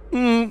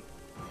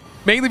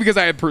 Mainly because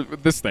I had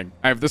this thing.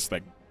 I have this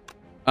thing.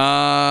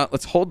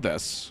 Let's hold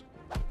this.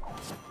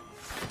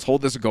 Let's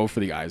hold this go for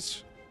the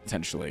eyes,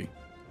 potentially.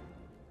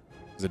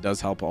 Because it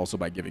does help also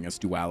by giving us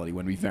duality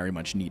when we very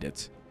much need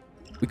it.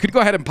 We could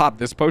go ahead and pop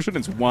this potion.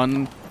 It's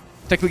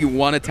technically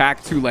one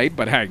attack too late,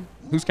 but hey,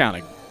 who's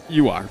counting?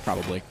 You are,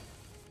 probably.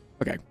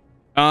 Okay.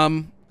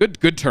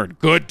 Good turn.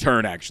 Good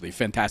turn, actually.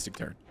 Fantastic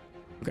turn.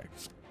 Okay.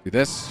 Do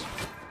this.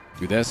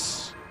 Do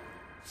this.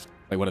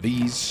 Play one of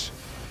these.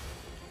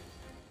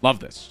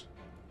 Love this.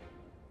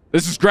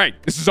 This is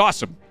great. This is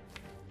awesome.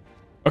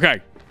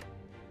 Okay.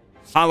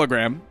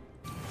 Hologram.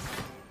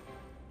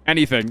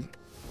 Anything.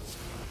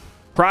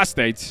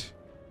 Prostate.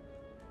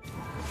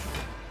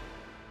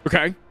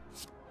 Okay.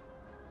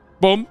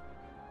 Boom.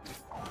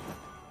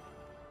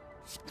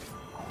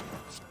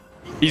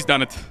 He's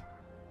done it.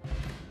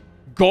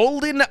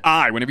 Golden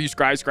Eye. Whenever you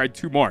scry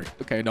 2 more.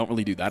 Okay, don't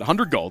really do that.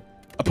 100 gold.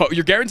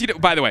 You're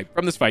guaranteed, by the way,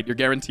 from this fight, you're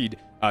guaranteed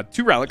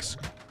 2 relics.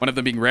 One of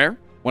them being rare.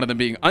 One of them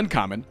being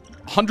uncommon.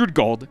 100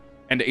 gold.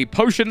 And a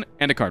potion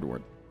and a card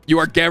ward. You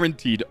are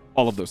guaranteed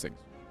all of those things.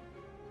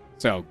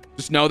 So,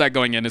 just know that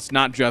going in. It's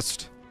not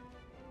just...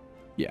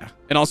 Yeah.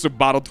 And also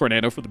Bottled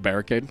Tornado for the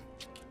barricade.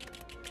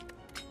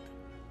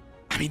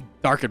 I mean,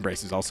 Dark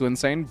Embrace is also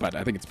insane, but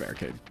I think it's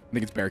barricade. I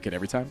think it's barricade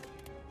every time.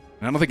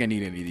 And I don't think I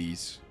need any of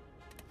these.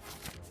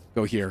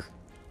 Go here.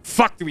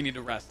 Fuck, do we need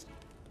to rest?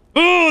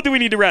 Oh, do we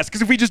need to rest?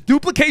 Because if we just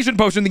duplication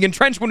potion the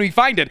entrench when we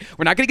find it,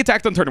 we're not getting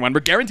attacked on turn 1.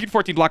 We're guaranteed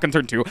 14 block on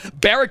turn 2.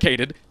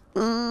 Barricaded.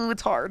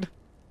 It's hard.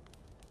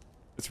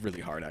 It's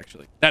really hard,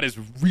 actually. That is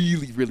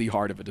really, really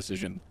hard of a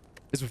decision.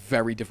 It's a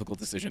very difficult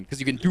decision because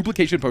you can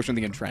duplication potion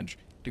the entrench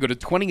to go to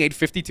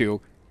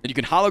 2852, then you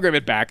can hologram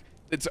it back.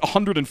 It's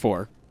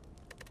 104.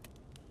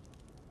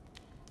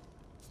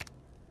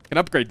 Can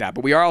upgrade that,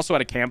 but we are also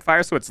at a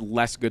campfire, so it's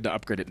less good to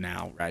upgrade it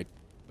now, right?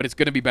 But it's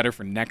going to be better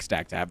for next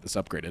stack to have this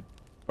upgraded.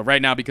 But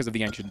right now, because of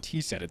the ancient T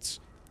set, it's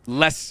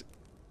less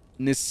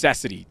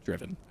necessity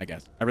driven, I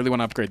guess. I really want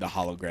to upgrade the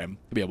hologram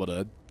to be able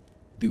to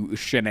do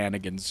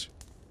shenanigans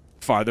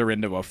farther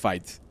into a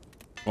fight.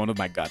 Going with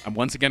my gut. I'm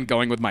once again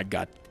going with my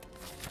gut.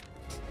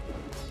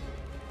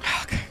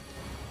 Okay.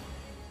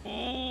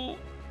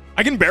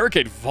 I can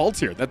barricade vault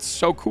here. That's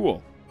so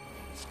cool.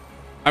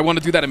 I want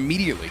to do that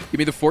immediately. Give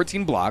me the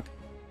 14 block.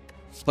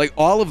 Play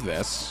all of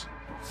this.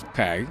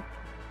 Okay.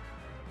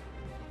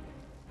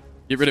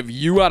 Get rid of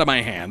you out of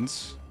my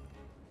hands.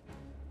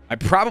 I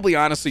probably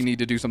honestly need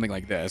to do something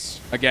like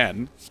this.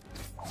 Again.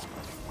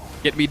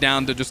 Get me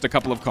down to just a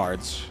couple of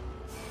cards.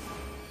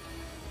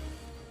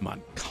 Come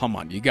on. Come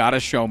on. You gotta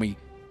show me.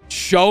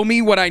 Show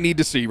me what I need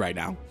to see right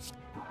now.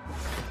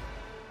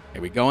 Okay,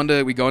 we go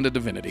into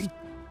Divinity.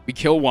 We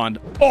kill one.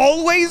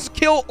 Always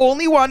kill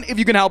only one if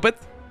you can help it.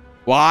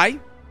 Why?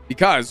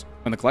 Because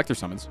when the collector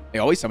summons, they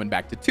always summon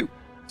back to 2.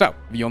 So,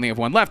 if you only have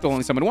 1 left, they'll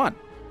only summon 1.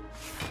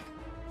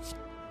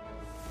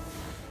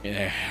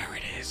 There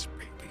it is,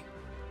 baby.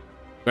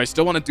 Do I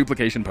still want a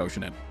duplication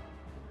potion in? A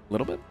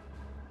little bit?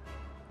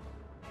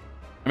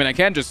 I mean, I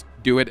can just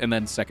do it and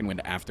then second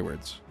wind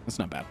afterwards. That's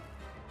not bad.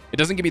 It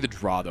doesn't give me the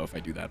draw, though, if I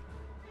do that.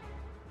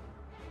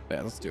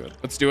 Yeah, let's do it.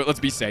 Let's do it. Let's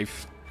be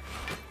safe.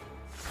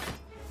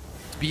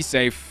 Be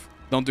safe.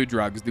 Don't do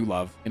drugs. Do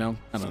love. You know?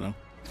 I don't know.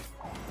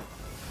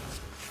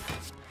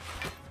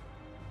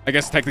 I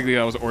guess technically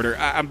that was order.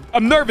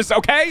 I'm nervous,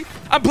 okay?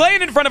 I'm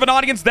playing in front of an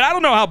audience that I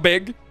don't know how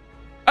big.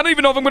 I don't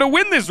even know if I'm going to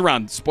win this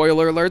run.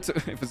 Spoiler alert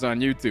if it's on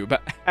YouTube.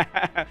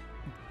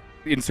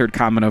 Insert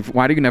comment of,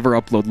 why do you never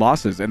upload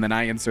losses? And then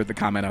I insert the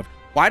comment of,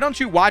 why don't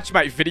you watch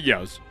my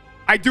videos?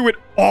 I do it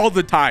all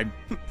the time.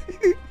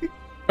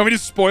 Want me to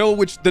spoil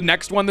the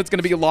next one that's going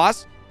to be a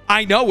loss?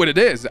 I know what it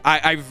is.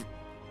 I've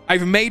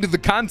made the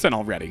content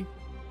already.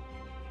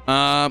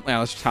 Yeah,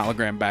 let's just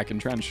hologram back in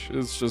trench.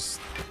 It's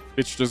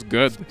just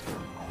good.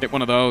 Hit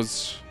one of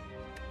those.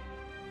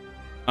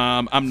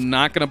 I'm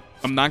not gonna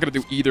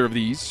do either of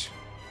these,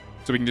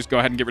 so we can just go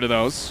ahead and get rid of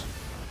those.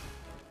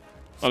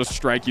 I'll just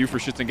strike you for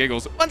shits and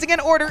giggles. Once again,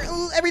 order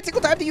every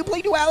single time that you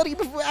play duality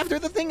after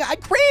the thing. I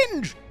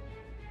cringe.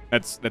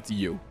 That's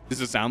you. Does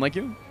it sound like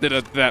you? Did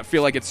that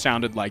feel like it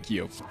sounded like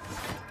you?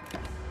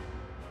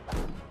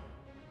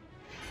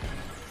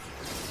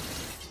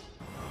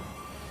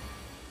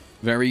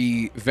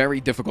 Very, very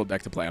difficult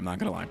deck to play. I'm not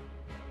gonna lie.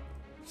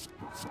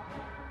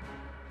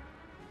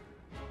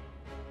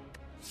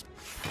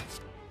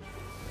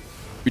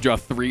 We draw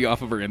 3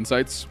 off of her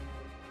insights.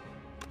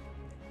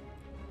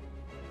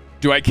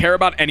 Do I care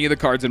about any of the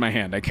cards in my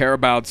hand? I care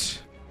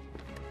about...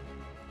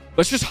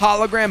 Let's just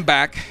hologram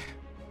back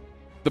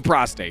the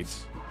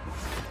prostates.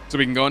 So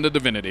we can go into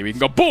Divinity. We can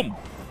go boom!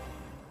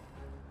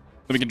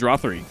 So we can draw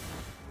 3.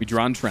 We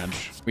draw in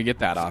Trench. We get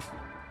that off.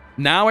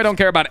 Now I don't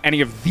care about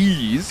any of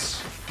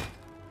these.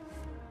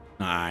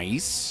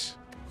 Nice.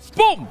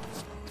 Boom!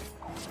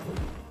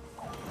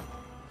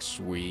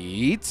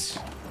 Sweet.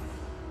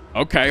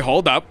 Okay,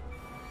 hold up.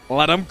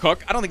 Let him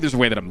cook. I don't think there's a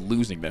way that I'm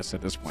losing this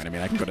at this point. I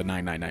mean, I can go to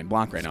 999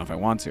 block right now if I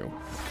want to.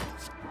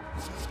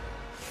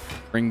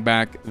 Bring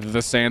back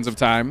the Sands of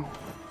Time.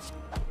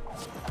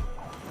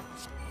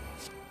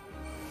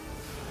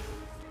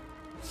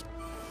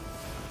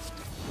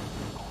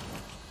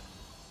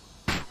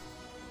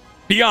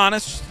 Be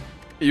honest,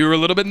 you were a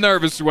little bit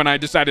nervous when I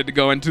decided to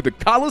go into the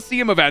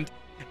Coliseum event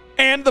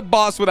and the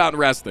boss without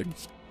resting.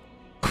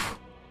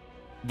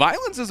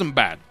 Violence isn't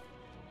bad.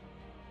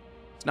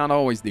 It's not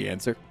always the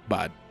answer,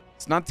 but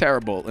it's not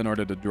terrible in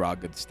order to draw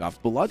good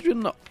stuff.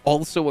 Bludgeon,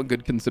 also a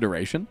good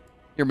consideration.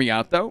 Hear me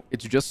out, though.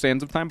 It's just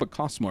Sands of Time, but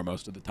costs more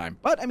most of the time.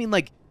 But, I mean,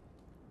 like,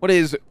 what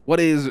is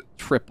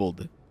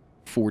tripled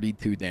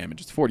 42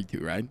 damage? It's 42,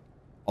 right?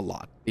 A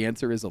lot. The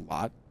answer is a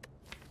lot.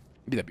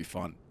 Maybe that'd be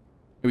fun.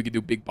 Maybe we could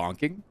do big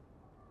bonking. Do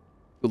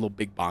a little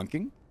big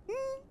bonking.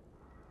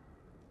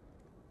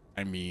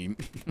 I mean,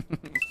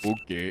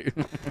 okay.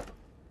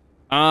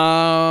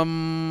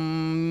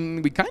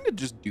 We kind of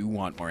just do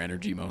want more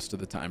energy most of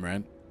the time,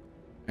 right?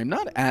 I'm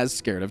not as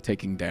scared of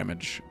taking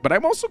damage, but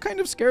I'm also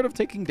kind of scared of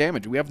taking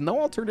damage. We have no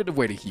alternative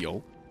way to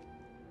heal.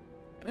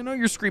 And I know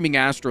you're screaming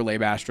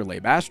Astrolabe,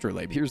 Astrolabe,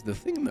 Astrolabe. Here's the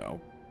thing, though.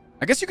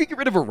 I guess you could get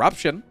rid of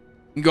Eruption.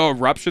 You can go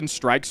Eruption,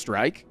 Strike,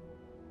 Strike.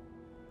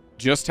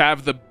 Just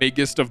have the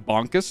biggest of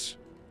bonkus.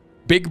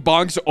 Big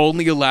bonks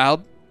only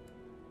allowed.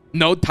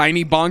 No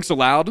tiny bonks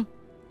allowed.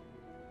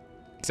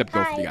 Except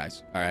go for the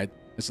eyes. All right.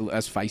 That's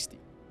feisty.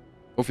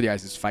 Go for the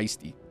eyes is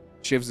feisty.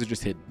 Shivs are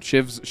just hidden.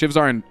 Shivs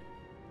aren't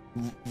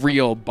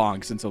real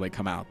bonks until they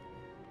come out.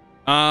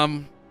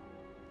 And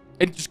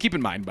just keep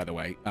in mind, by the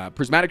way,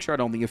 Prismatic Shard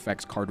only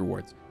affects card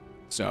rewards.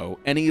 So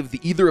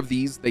either of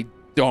these, they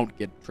don't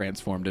get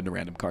transformed into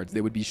random cards.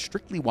 They would be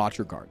strictly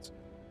Watcher cards,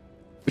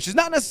 which is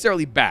not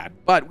necessarily bad,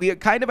 but we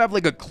kind of have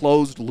like a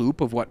closed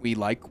loop of what we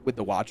like with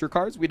the Watcher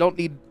cards. We don't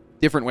need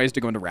different ways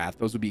to go into Wrath.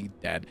 Those would be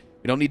dead.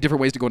 We don't need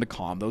different ways to go into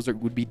Calm. Those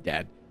would be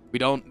dead. We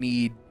don't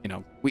need, you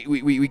know,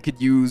 we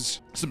could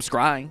use some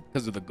Scry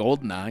because of the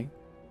Golden Eye.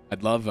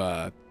 I'd love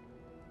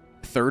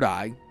Third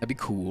Eye. That'd be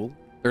cool.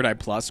 Third Eye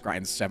plus Scry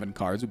and 7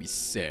 cards would be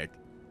sick.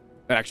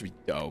 That'd actually be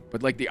dope.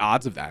 But like the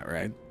odds of that,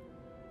 right?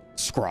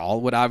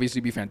 Scrawl would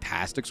obviously be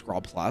fantastic.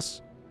 Scrawl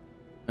Plus.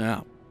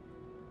 Yeah.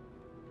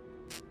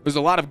 There's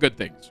a lot of good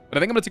things. But I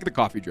think I'm going to take the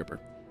Coffee Dripper.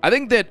 I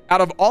think that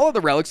out of all of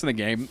the relics in the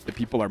game that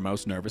people are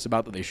most nervous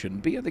about that they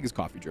shouldn't be, I think it's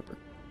Coffee Dripper.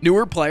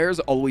 Newer players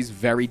are always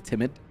very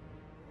timid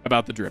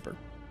about the Dripper.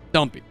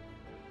 Don't be.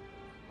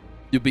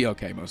 You'll be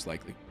okay, most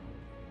likely.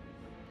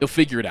 You'll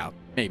figure it out.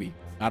 Maybe.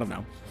 I don't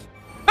know.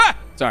 Ah!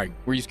 Sorry.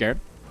 Were you scared?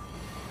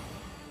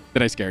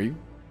 Did I scare you?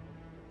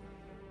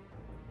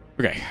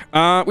 Okay.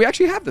 We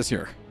actually have this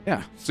here.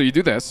 Yeah. So you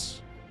do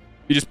this.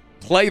 You just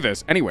play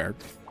this anywhere.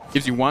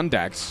 Gives you 1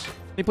 dex.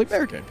 And you play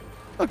Barricade.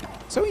 Look.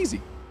 So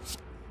easy.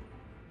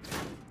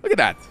 Look at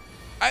that.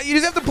 You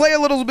just have to play a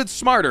little bit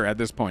smarter at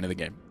this point of the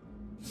game.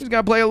 You just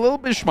gotta play a little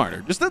bit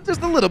smarter. Just a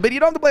little bit. You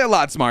don't have to play a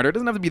lot smarter. It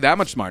doesn't have to be that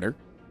much smarter.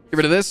 Get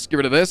rid of this. Get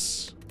rid of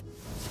this.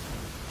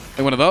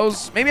 Play one of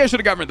those. Maybe I should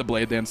have gotten rid of the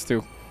Blade Dance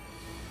too.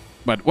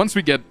 But once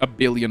we get a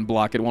billion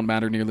block, it won't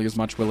matter nearly as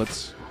much, will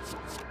it?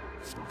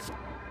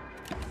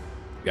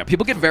 Yeah,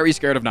 people get very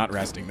scared of not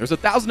resting. There's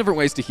 1,000 different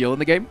ways to heal in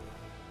the game.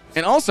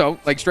 And also,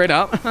 like straight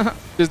up,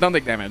 just don't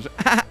take damage.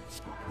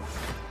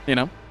 You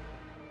know?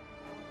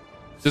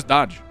 Just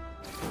dodge.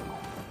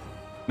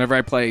 Whenever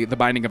I play The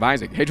Binding of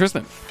Isaac. Hey,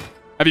 Tristan,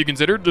 have you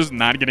considered just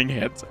not getting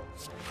hit?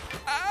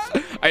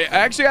 I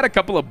actually had a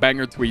couple of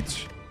banger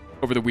tweets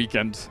over the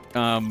weekend.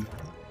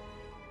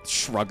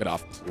 Shrug it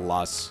off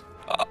plus.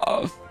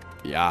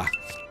 Yeah.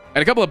 I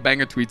had a couple of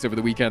banger tweets over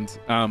the weekend.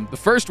 The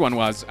first one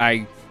was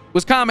I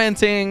was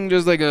commenting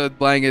just like a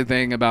blanket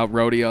thing about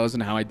rodeos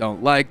and how I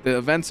don't like the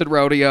events at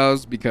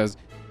rodeos because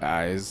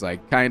it's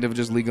like kind of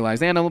just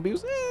legalized animal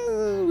abuse.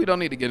 We don't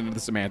need to get into the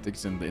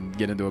semantics and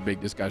get into a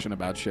big discussion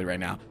about shit right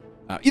now.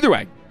 Either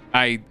way,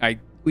 I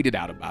tweeted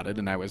out about it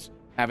and I was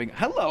having,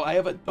 hello, I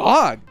have a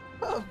dog.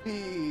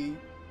 Puppy.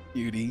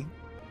 Beauty.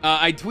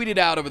 I tweeted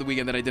out over the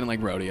weekend that I didn't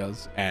like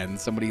rodeos and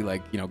somebody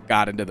like, you know,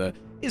 got into the,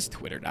 is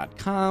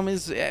twitter.com,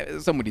 is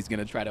somebody's going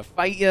to try to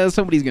fight you.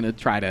 Somebody's going to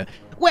try to,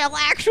 well,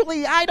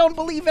 actually, I don't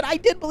believe it. I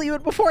did believe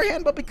it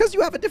beforehand, but because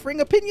you have a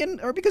differing opinion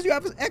or because you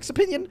have X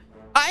opinion,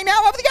 I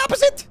now have the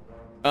opposite.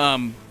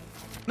 And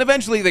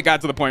eventually they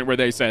got to the point where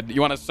they said,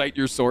 you want to cite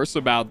your source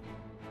about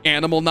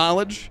animal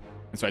knowledge?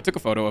 And so I took a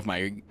photo of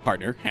my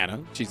partner,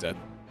 Hannah. She's an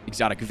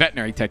exotic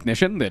veterinary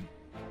technician that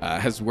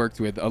has worked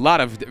with a lot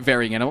of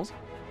varying animals.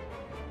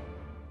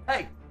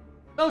 Hey,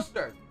 no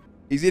stir.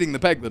 He's eating the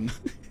peglin.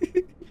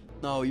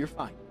 No, you're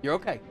fine. You're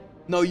okay.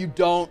 No, you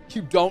don't.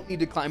 You don't need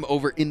to climb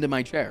over into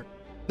my chair.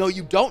 No,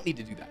 you don't need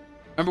to do that.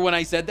 Remember when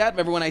I said that?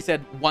 Remember when I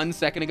said 1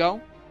 second ago?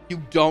 You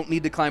don't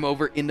need to climb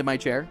over into my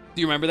chair.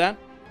 Do you remember that?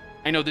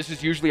 I know this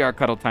is usually our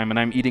cuddle time, and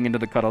I'm eating into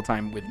the cuddle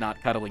time with not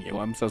cuddling you.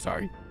 I'm so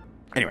sorry.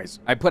 Anyways,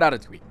 I put out a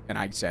tweet, and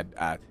I said,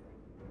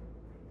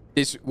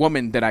 this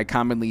woman that I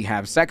commonly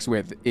have sex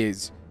with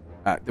is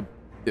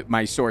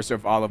my source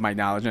of all of my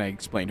knowledge, and I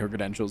explained her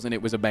credentials, and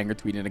it was a banger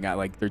tweet, and it got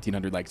like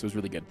 1,300 likes. It was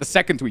really good. The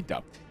second tweet,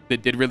 though,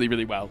 that did really,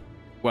 really well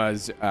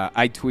was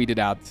I tweeted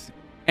out,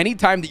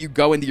 anytime that you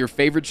go into your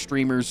favorite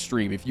streamer's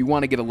stream, if you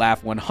want to get a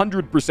laugh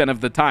 100% of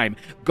the time,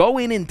 go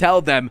in and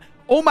tell them,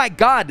 oh my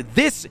God,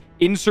 this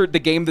insert the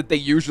game that they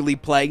usually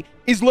play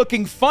is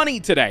looking funny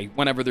today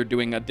whenever they're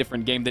doing a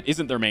different game that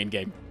isn't their main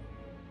game.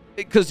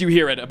 Because you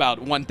hear it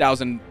about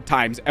 1,000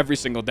 times every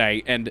single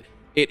day, and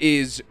it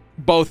is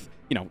both,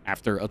 you know,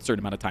 after a certain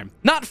amount of time,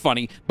 not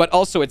funny, but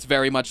also it's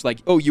very much like,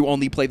 oh, you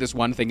only play this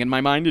one thing in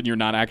my mind, and you're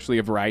not actually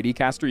a variety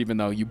caster, even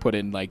though you put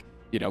in, like,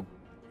 you know,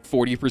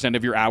 40%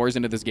 of your hours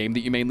into this game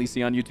that you mainly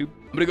see on YouTube.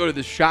 I'm gonna go to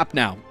this shop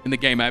now in the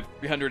game. I have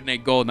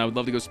 308 gold, and I would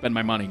love to go spend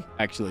my money,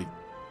 actually.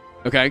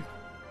 Okay?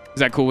 Is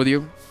that cool with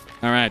you?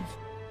 All right.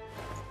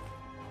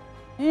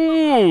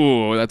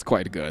 Ooh, that's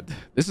quite good.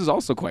 This is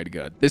also quite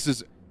good. This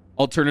is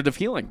alternative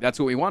healing. That's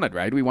what we wanted,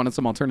 right? We wanted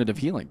some alternative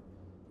healing.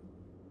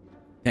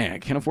 Dang, I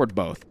can't afford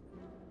both.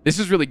 This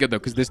is really good, though,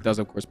 because this does,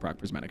 of course, proc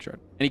Prismatic Shard.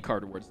 Any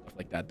card rewards, stuff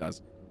like that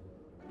does.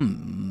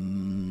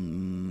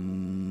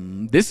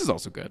 This is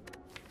also good.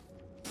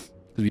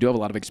 Because we do have a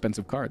lot of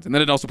expensive cards. And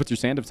then it also puts your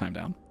Sand of Time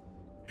down.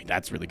 I mean,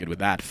 that's really good with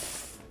that.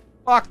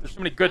 Fuck, there's so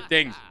many good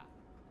things.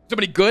 So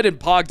many good and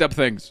pogged up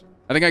things.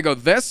 I think I go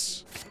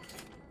this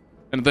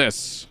and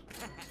this.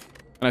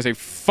 And I say,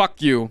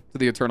 fuck you to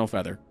the Eternal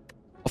Feather.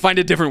 I'll find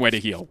a different way to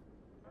heal.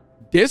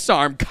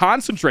 Disarm,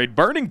 Concentrate,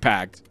 Burning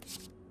Pact.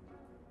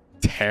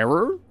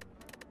 Terror?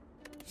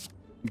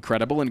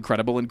 Incredible,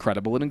 incredible,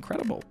 incredible, and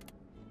incredible.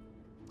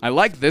 I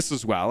like this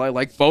as well. I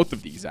like both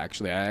of these,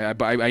 actually.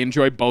 I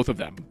enjoy both of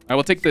them. I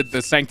will take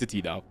the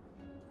Sanctity, though.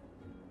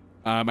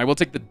 I will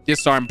take the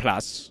Disarm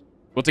Plus.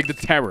 We'll take the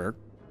Terror.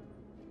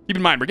 Keep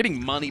in mind, we're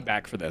getting money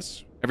back for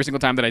this. Every single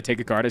time that I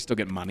take a card, I still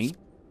get money.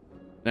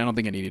 And I don't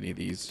think I need any of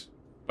these.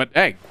 But,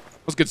 hey,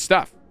 that was good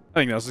stuff. I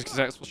think that was a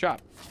successful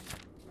shot.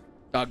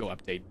 Doggo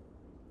update.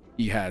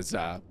 He has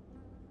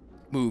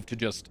moved to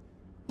just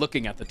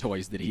looking at the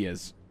toys that he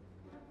has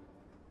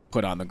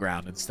put on the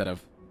ground instead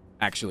of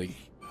actually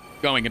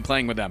going and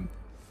playing with them.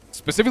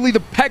 Specifically the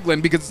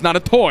Peglin, because it's not a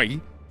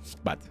toy.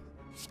 But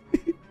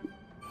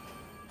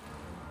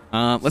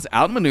let's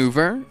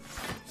outmaneuver.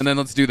 And then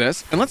let's do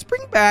this. And let's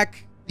bring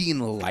back the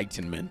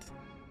Enlightenment.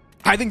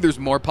 I think there's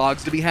more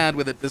pogs to be had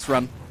with it this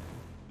run.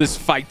 This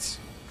fight.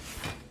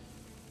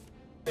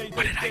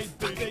 What did I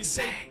fucking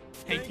say?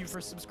 Thank you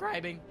for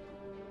subscribing.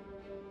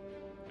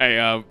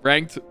 Hey,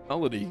 Ranked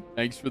Melody,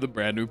 thanks for the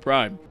brand new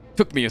Prime.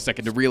 Took me a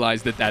second to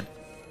realize that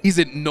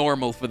isn't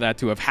normal for that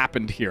to have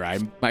happened here.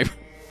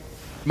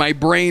 My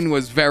brain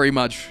was very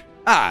much,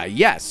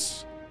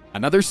 yes,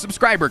 another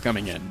subscriber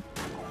coming in.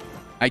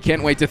 I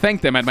can't wait to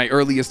thank them at my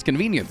earliest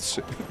convenience.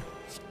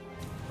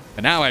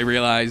 But now I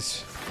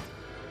realize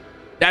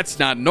that's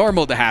not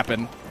normal to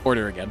happen.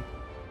 Order again.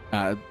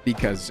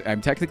 Because I'm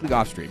technically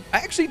off stream. I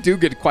actually do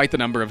get quite the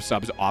number of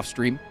subs off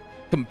stream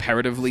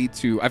comparatively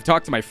to... I've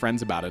talked to my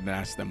friends about it and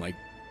asked them, like,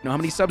 how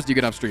many subs do you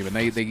get off stream? And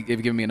they've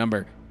given me a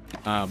number.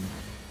 And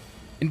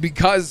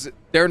because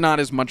they're not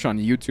as much on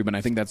YouTube, and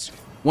I think that's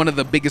one of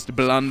the biggest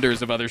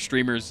blunders of other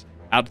streamers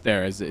out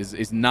there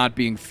is not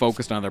being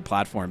focused on their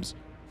platforms.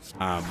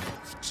 Let's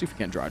see if we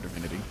can't draw a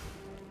Divinity.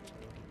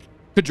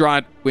 Could draw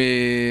it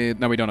with...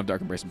 No, we don't have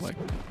Dark Embrace in play.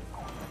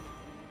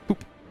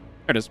 Poop.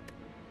 There it is.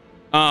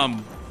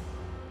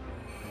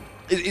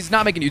 It's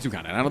not making YouTube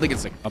content. I don't think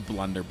it's like a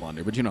blunder,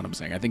 but you know what I'm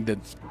saying. I think that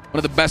one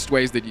of the best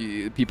ways that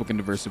people can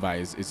diversify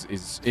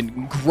is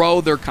grow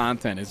their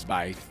content is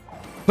by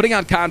putting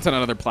out content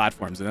on other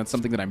platforms, and that's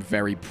something that I'm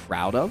very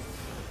proud of.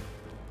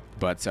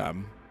 But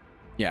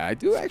yeah, I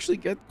do actually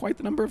get quite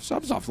the number of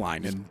subs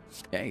offline, and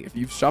hey, if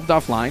you've subbed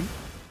offline,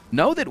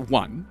 know that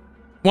one,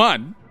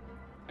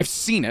 I've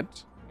seen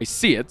it, I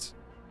see it.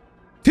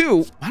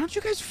 Two, why don't you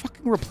guys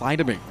fucking reply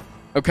to me,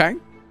 okay?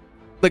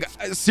 Like,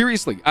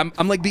 seriously, I'm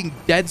like being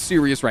dead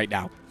serious right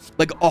now.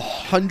 Like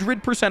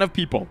 100% of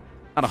people,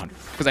 not 100,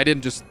 because I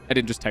didn't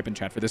just type in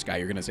chat for this guy.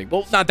 You're gonna say,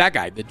 well, not that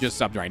guy that just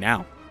subbed right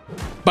now,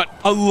 but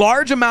a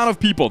large amount of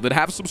people that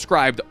have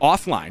subscribed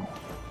offline,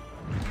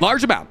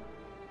 large amount,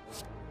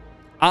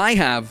 I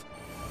have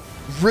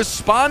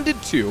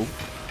responded to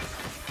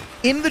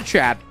in the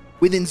chat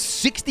within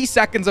 60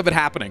 seconds of it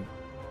happening,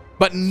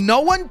 but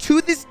no one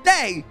to this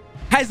day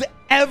has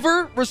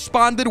ever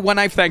responded when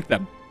I've thanked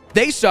them.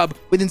 They sub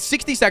within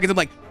 60 seconds. I'm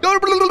like, no,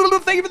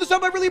 thank you for the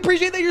sub. I really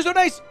appreciate that. You're so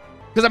nice.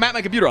 Because I'm at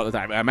my computer all the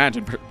time. I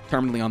imagine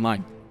permanently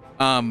online.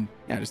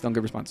 Yeah, just don't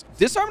get a response.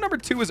 Disarm number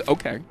 2 is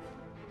okay.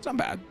 It's not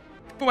bad.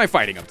 Who am I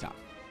fighting up top?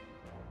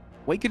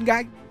 Awakened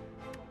guy?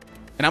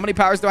 And how many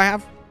powers do I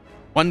have?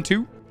 1,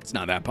 2? It's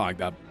not that pogged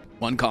up.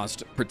 1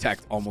 cost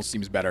protect almost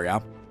seems better,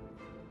 yeah?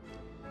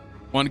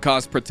 1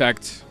 cost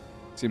protect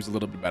seems a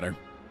little bit better.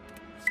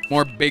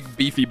 More big,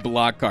 beefy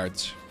block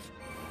cards.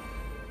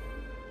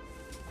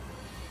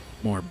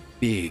 More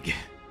big,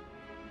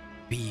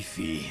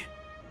 beefy,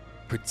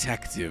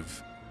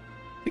 protective.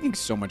 Taking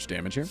so much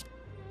damage here.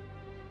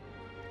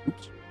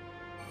 Oops.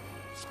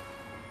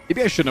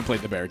 Maybe I shouldn't have played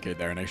the barricade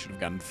there, and I should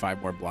have gotten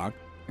 5 more block.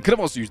 I could have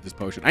also used this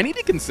potion. I need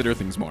to consider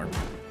things more.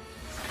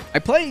 I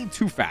play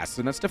too fast,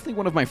 and that's definitely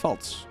one of my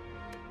faults.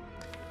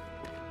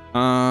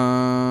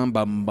 Bum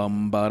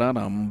bum ba da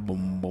dum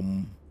bum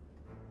bum.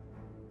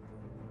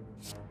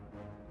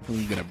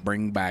 I'm gonna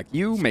bring back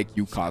you, make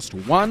you cost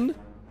 1.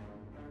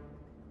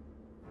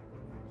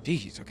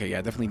 Jeez, okay, yeah,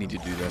 I definitely need to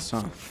do this,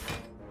 huh?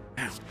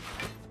 Ow.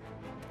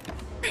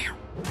 Ow.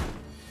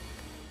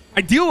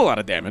 I deal a lot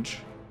of damage.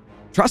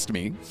 Trust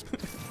me.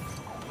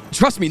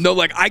 Trust me, no,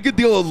 like, I could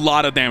deal a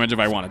lot of damage if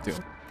I wanted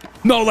to.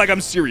 No, like,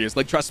 I'm serious.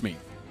 Like, trust me.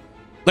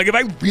 Like, if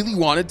I really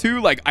wanted to,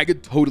 like, I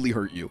could totally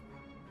hurt you.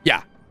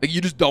 Yeah. Like,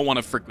 you just don't want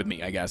to frick with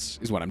me, I guess,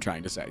 is what I'm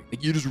trying to say.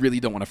 Like, you just really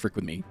don't want to frick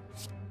with me.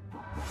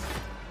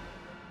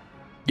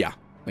 Yeah.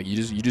 Like, you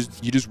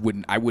just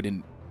wouldn't. I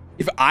wouldn't.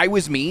 If I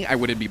was me, I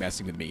wouldn't be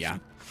messing with me, yeah.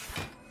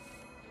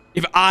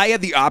 If I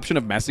had the option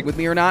of messing with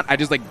me or not, I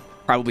just, like,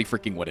 probably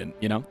freaking wouldn't,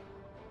 you know?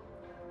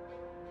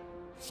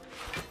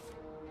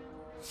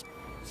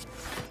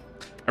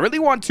 I really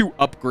want to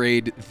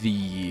upgrade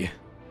the...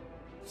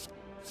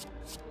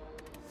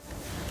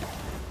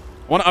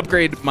 I want to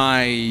upgrade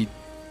my...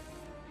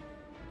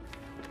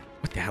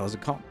 What the hell is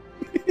it called?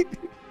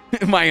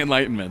 My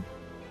enlightenment.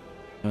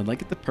 I'd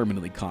like it to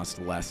permanently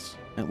cost less.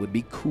 That would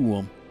be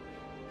cool.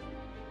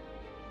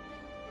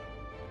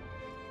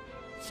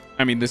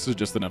 I mean, this is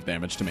just enough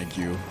damage to make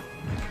you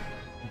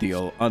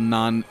deal a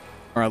non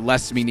or a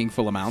less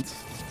meaningful amount.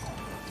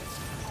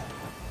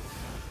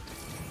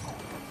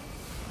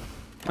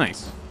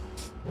 Nice.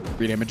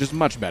 3 damage is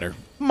much better.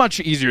 Much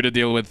easier to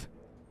deal with.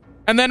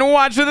 And then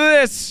watch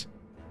this.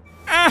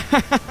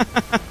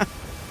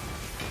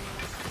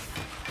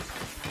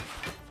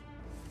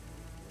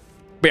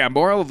 But yeah,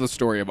 moral of the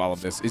story of all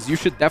of this is you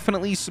should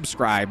definitely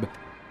subscribe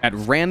at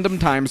random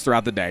times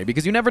throughout the day,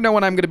 because you never know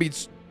when I'm going to be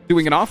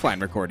doing an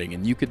offline recording,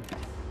 and you could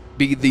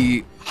be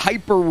the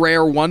hyper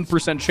rare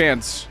 1%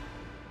 chance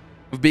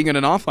of being in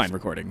an offline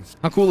recording.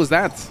 How cool is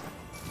that? Is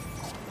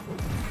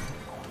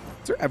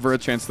there ever a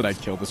chance that I'd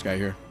kill this guy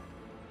here?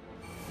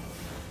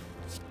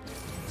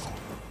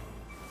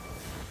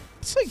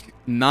 It's like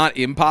not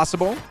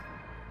impossible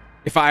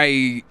if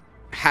I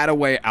had a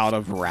way out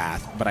of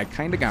Wrath, but I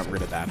kind of got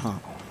rid of that, huh?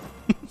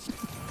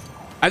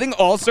 I think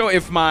also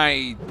if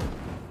I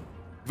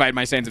had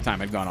my Sands of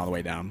Time, I'd gone all the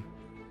way down.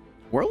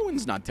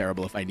 Whirlwind's not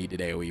terrible if I needed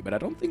AoE, but I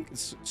don't think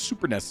it's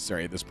super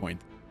necessary at this point.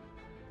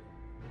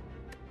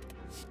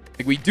 I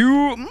think we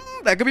do...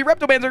 that could be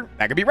Reptomancer.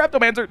 That could be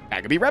Reptomancer.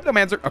 That could be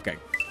Reptomancer. Okay.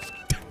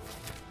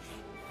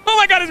 Oh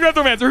my god, it's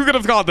Reptomancer. Who could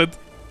have called it?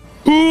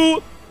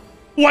 Who?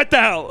 What the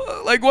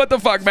hell? Like, what the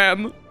fuck,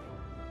 man?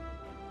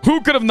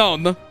 Who could have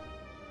known? I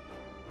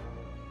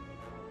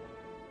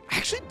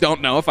actually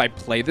don't know if I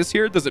play this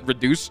here. Does it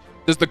reduce?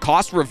 Does the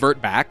cost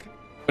revert back?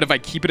 But if I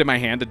keep it in my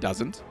hand, it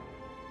doesn't.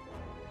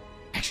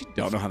 I actually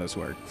don't know how this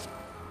works.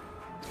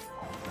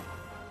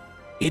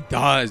 It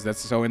does. That's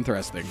so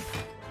interesting.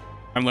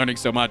 I'm learning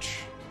so much.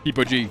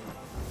 Hippo G.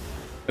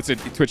 That's it.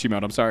 Twitch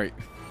emote. I'm sorry.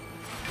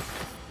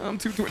 I'm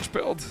too Twitch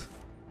build.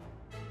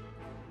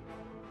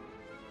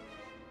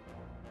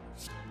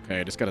 Okay,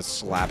 I just gotta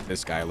slap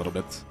this guy a little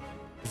bit.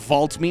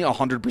 Vault me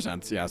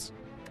 100%. Yes.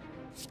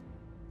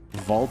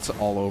 Vault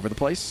all over the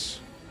place.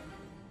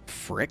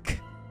 Frick.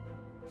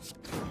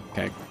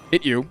 Okay.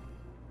 Hit you.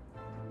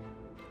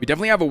 We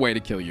definitely have a way to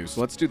kill you,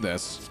 so let's do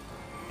this.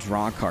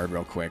 Draw a card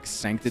real quick.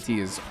 Sanctity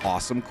is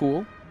awesome cool.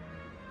 What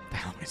the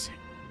hell am I saying?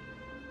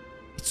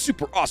 It's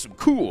super awesome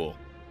cool.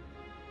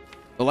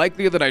 The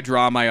likelihood that I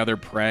draw my other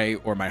prey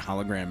or my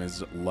hologram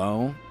is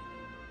low.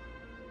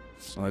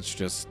 So let's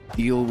just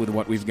deal with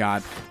what we've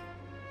got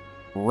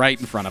right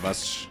in front of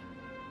us.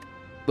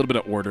 A little bit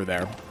of order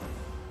there.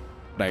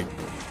 But I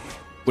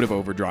would have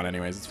overdrawn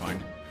anyways. It's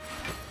fine.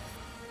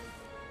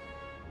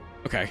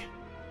 Okay.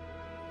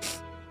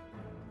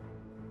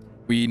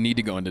 We need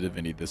to go into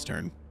Divinity this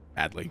turn.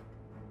 Badly.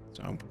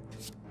 So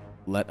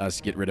let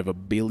us get rid of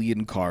 1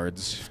 billion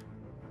cards.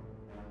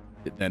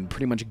 It then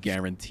pretty much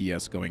guarantee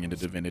us going into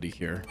Divinity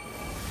here.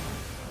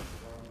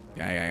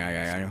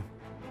 Yeah.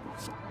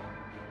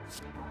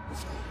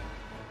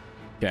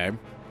 Okay.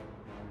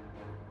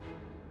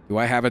 Do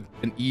I have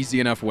an easy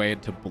enough way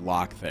to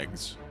block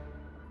things?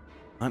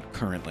 Not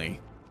currently.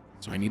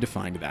 So I need to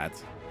find that.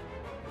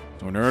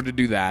 So in order to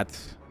do that,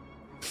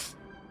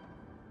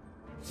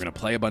 we're going to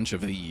play a bunch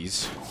of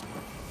these.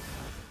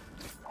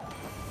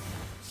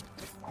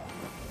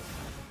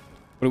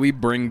 What do we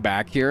bring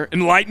back here?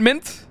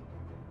 Enlightenment?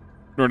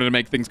 In order to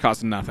make things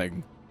cost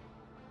nothing.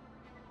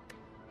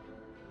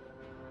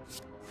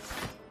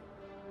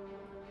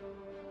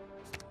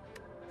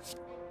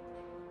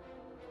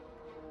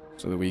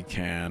 So that we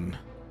can...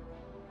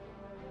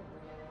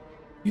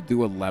 You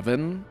do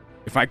 11.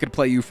 If I could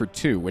play you for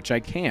 2, which I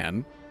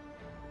can.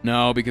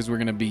 No, because we're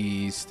going to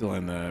be still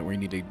in the... We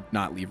need to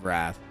not leave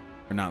Wrath.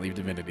 Or not leave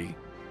Divinity.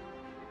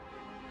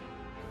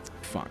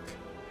 Fuck.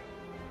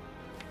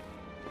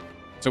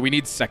 So we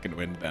need Second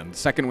Wind then.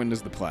 Second Wind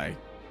is the play.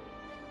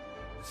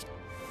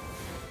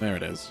 There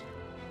it is.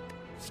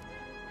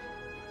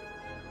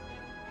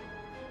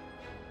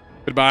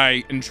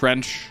 Goodbye,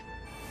 Entrench.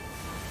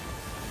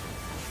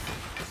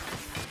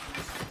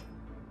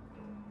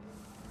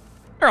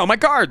 There are all my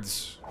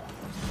cards.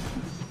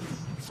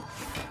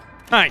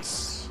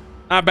 Nice.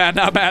 Not bad,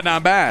 not bad,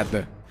 not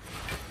bad.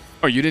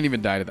 Oh, you didn't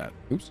even die to that.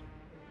 Oops.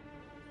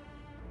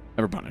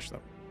 Never punished,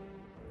 though.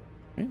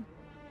 Right?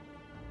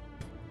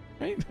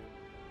 Right?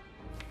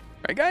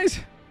 Right, guys?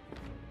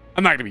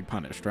 I'm not going to be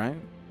punished, right?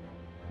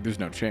 There's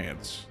no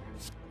chance.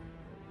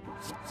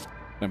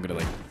 I'm going to,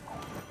 like,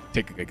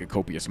 take like a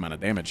copious amount of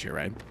damage here,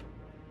 right?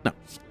 No.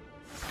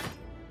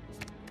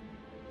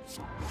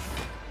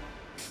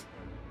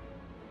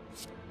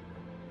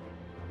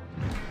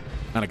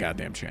 Not a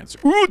goddamn chance.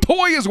 Ooh,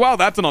 toy as well.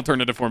 That's an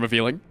alternative form of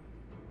healing.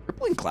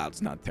 Crippling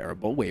Cloud's not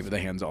terrible. Wave of the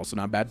Hand's also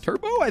not bad.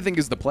 Turbo, I think,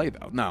 is the play,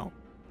 though. No.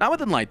 Not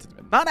with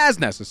Enlightenment. Not as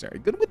necessary.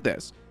 Good with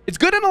this. It's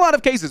good in a lot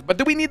of cases, but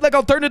do we need, like,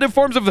 alternative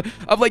forms of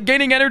like,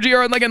 gaining energy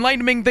or, like,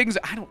 enlightening things?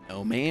 I don't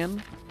know,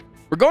 man.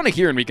 We're going to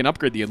here, and we can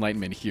upgrade the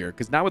Enlightenment here,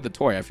 because now with the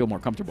toy, I feel more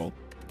comfortable.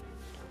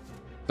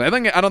 So I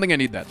don't think I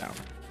need that now.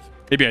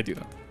 Maybe I do,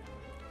 though.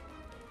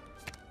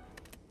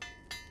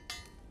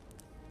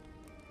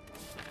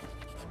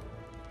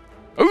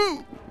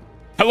 Ooh!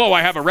 Hello,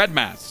 I have a red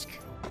mask.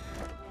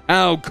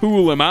 How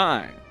cool am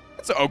I?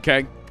 It's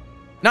okay.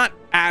 Not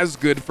as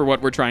good for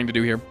what we're trying to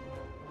do here.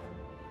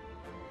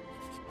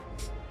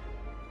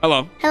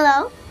 Hello.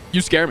 Hello.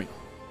 You scare me.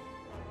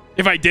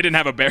 If I didn't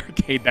have a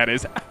barricade, that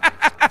is.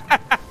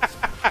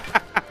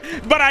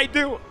 But I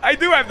do. I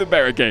do have the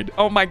barricade.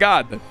 Oh, my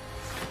God.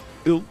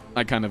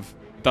 I kind of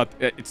thought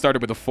it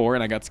started with a 4,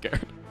 and I got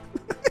scared.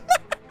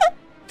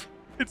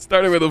 It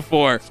started with a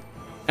 4,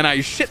 and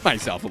I shit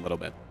myself a little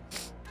bit.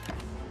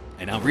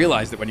 I now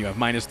realize that when you have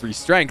 -3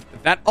 strength,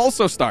 that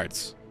also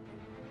starts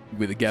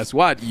with, guess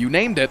what? You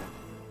named it.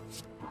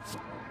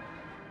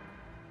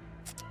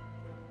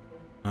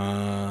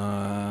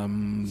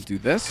 Do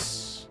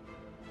this.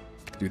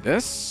 Do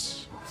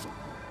this.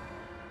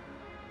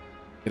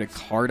 Get a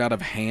card out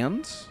of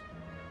hand.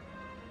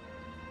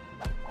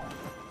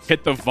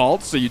 Hit the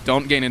vault so you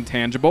don't gain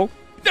intangible.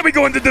 Then we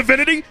go into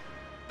Divinity.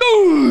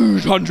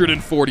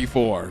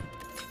 144.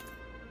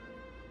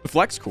 The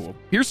Flex cool.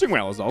 Piercing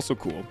Whale is also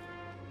cool.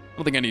 I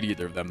don't think I need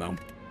either of them, though.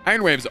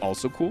 Iron Wave's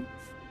also cool.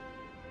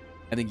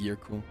 I think you're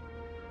cool.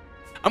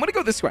 I'm going to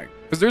go this way.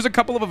 Because there's a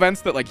couple of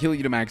events that, like, heal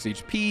you to max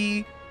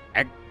HP.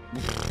 I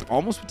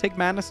almost would take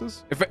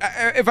Madnesses.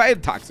 If I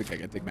had Toxic, I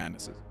could take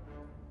Madnesses.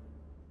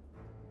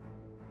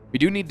 We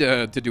do need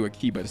to do a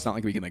key, but it's not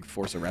like we can, like,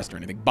 force a rest or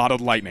anything.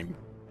 Bottled Lightning.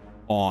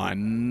 On...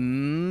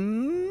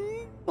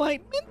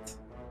 Enlightenment?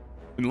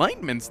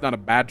 Enlightenment's not a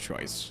bad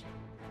choice.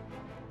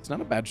 It's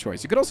not a bad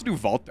choice. You could also do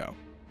Vault, though.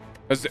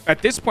 Because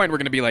at this point, we're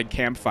going to be, like,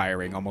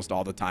 campfiring almost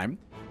all the time.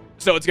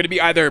 So it's going to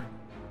be either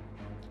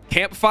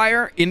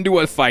campfire into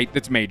a fight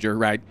that's major,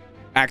 right?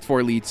 Act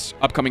 4 elites,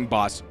 upcoming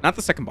boss. Not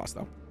the second boss,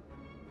 though.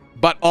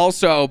 But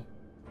also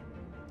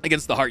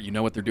against the heart. You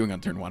know what they're doing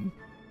on turn 1,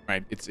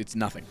 right? It's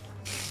nothing.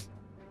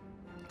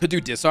 Could do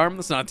Disarm.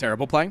 That's not a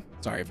terrible play.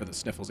 Sorry for the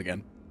sniffles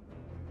again.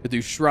 Could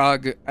do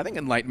Shrug. I think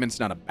Enlightenment's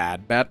not a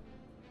bad bet.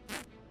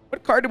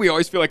 What card do we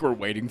always feel like we're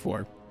waiting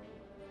for?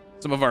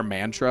 Some of our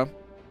mantra.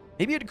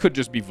 Maybe it could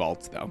just be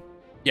Vault, though.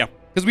 Yeah,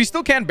 because we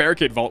still can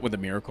barricade Vault with a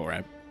Miracle,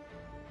 right?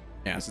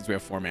 Yeah, since we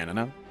have 4 mana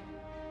now. All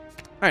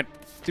right,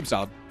 seems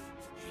solid.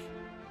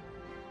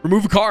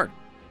 Remove a card.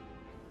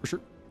 For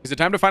sure. Is it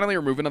time to finally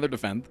remove another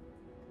defend?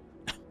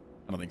 I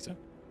don't think so.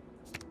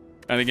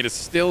 I think it is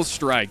still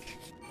Strike.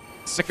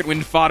 Second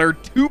wind fodder.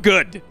 Too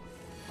good.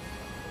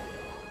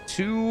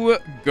 Too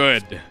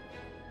good. You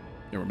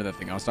remember that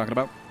thing I was talking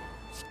about?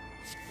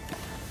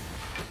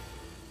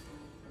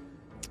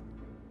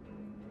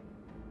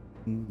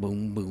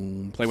 Boom,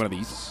 boom. Play one of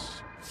these.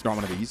 Draw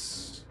one of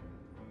these.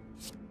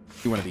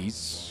 Do one of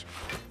these.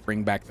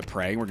 Bring back the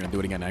prey. We're going to do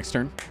it again next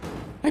turn.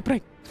 Hey,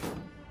 prey.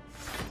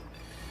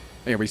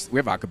 Yeah, we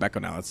have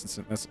Akabeko now.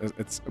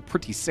 It's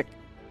pretty sick.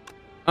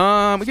 We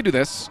can do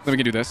this. Then we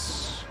can do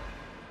this.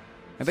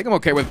 I think I'm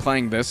okay with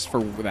playing this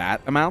for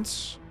that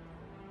amounts.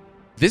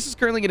 This is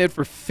currently going to hit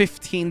for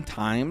 15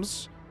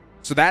 times.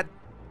 So that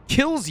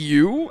kills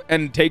you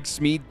and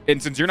takes me...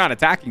 And since you're not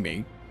attacking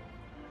me,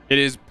 it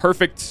is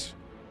perfect...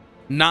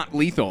 not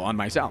lethal on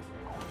myself.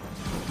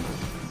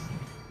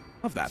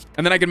 Love that.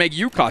 And then I can make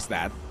you cost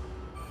that.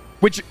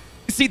 Which,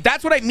 see,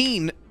 that's what I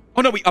mean.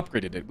 Oh, no, we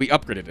upgraded it. We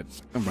upgraded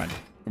it. Never mind.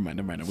 Never mind,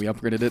 never mind. We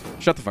upgraded it.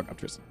 Shut the fuck up,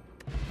 Tristan.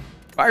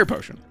 Fire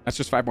Potion. That's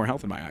just 5 more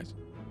health in my eyes.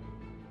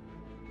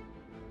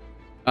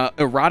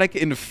 Erotic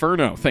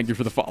Inferno. Thank you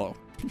for the follow.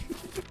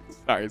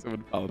 Sorry,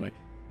 someone followed me.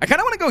 I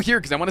kind of want to go here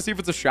because I want to see if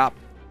it's a shop.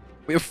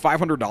 We have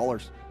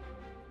 $500.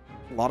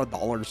 A lot of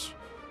dollars.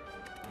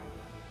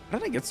 How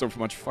did I get so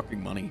much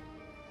fucking money?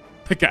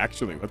 Like,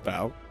 actually, what the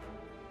hell?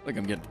 Like,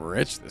 I'm getting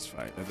rich this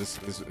fight.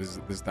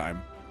 This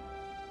time.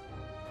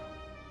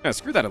 Yeah,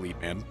 screw that elite,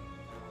 man.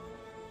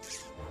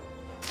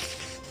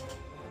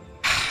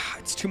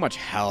 It's too much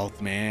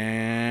health,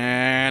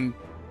 man.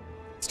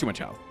 It's too much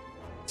health.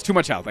 It's too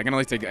much health. I can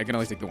only take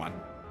the one.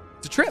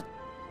 It's a trip.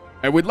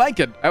 I would like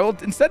it. I will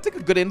instead take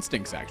a good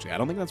instincts, actually. I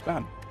don't think that's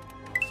bad.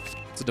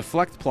 It's a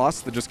deflect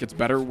plus that just gets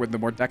better with the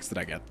more decks that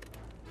I get.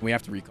 We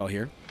have to recall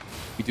here.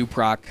 We do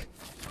proc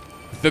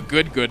the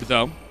good,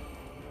 though.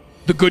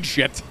 The good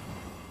shit.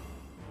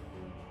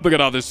 Look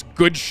at all this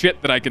good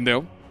shit that I can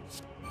do.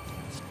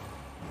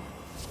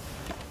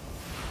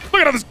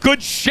 Look at all this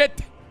good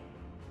shit.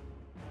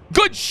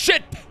 Good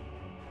shit.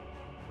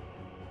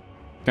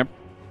 Okay.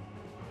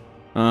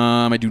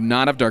 I do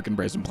not have Dark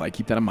Embrace in play.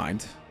 Keep that in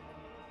mind.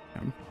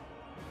 Okay.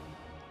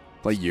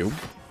 Play you.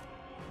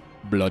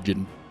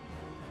 Bludgeon.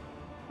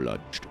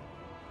 Bludged.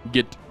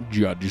 Get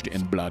judged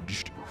and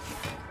bludged.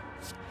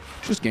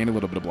 Just gain a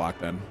little bit of block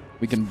then.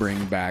 We can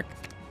bring back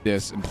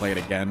this and play it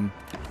again.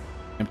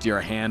 Empty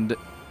our hand.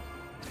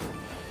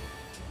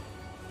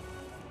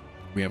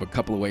 We have a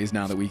couple of ways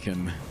now that we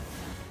can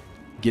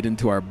get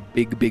into our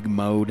big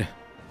mode.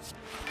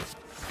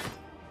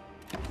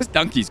 This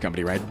Donkey's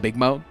company, right? Big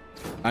mode.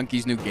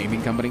 Donkey's new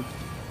gaming company.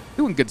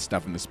 Doing good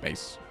stuff in the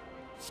space.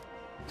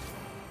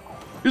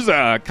 Here's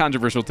a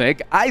controversial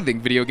take. I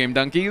think Video Game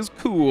Donkey is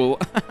cool.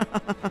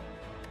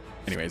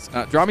 Anyways,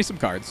 draw me some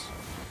cards.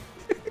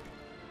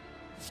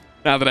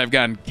 Now that I've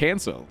gotten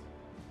canceled.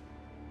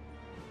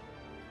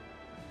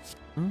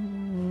 I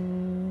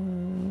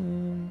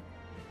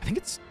think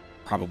it's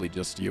probably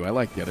just you. I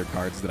like the other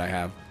cards that I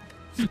have.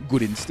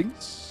 Good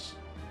instincts.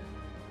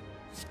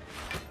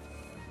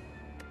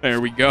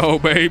 There we go,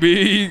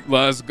 baby.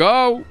 Let's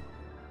go.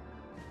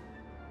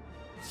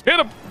 Hit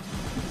him.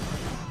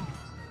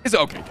 It's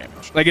okay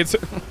damage. Like, it's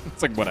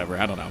like whatever.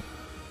 I don't know.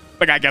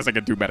 Like, I guess I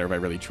could do better if I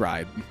really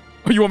tried.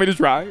 Oh, you want me to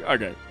try?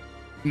 Okay.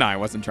 No, I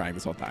wasn't trying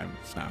this whole time.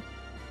 No.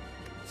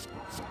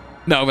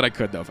 No, but I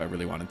could, though, if I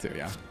really wanted to,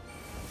 yeah.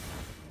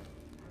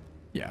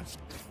 Yeah.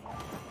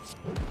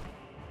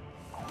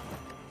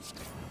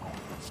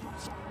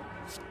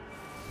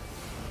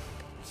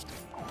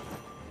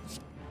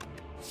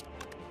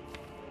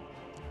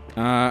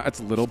 That's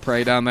a little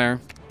prey down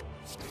there.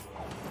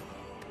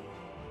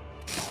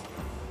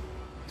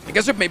 I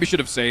guess I maybe should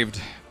have saved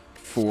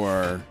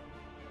for...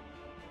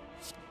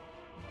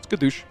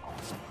 Skadoosh.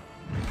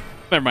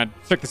 Never mind.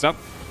 Check this out.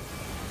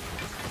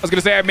 I was going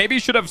to say I maybe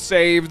should have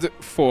saved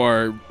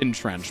for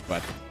Entrench,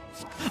 but...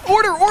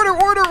 Order!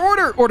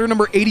 Order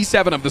number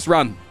 87 of this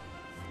run.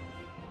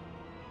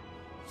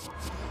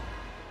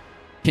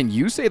 Can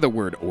you say the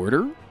word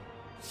order?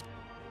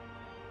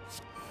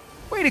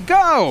 Way to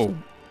go!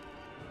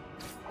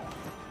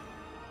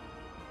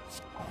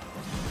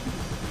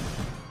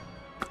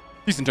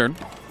 Decent turn.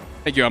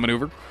 Thank you,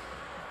 outmaneuver.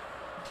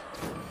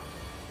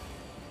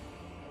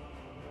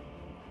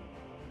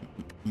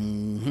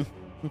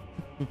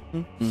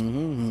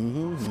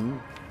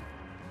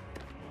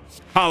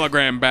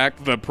 Hologram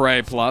back, the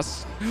prey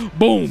plus.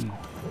 Boom!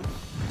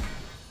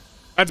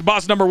 That's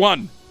boss number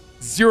 1.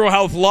 0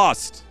 health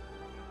lost.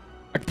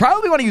 I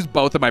probably want to use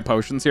both of my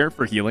potions here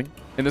for healing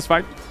in this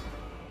fight.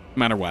 No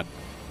matter what.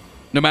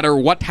 No matter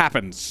what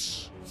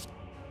happens.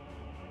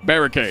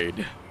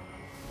 Barricade.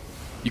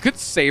 You could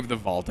save the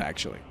vault,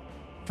 actually,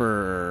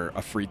 for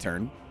a free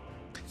turn.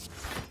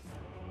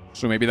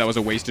 So maybe that was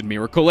a wasted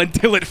miracle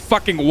until it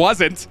fucking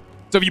wasn't.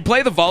 So if you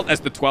play the vault as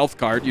the 12th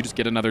card, you just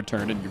get another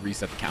turn and you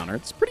reset the counter.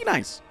 It's pretty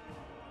nice.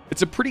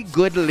 It's a pretty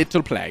good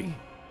little play.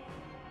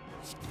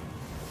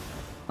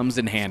 Comes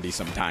in handy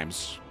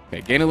sometimes.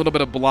 Okay, gain a little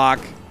bit of block.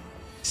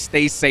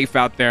 Stay safe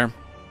out there.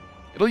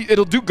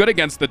 It'll do good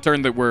against the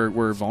turn that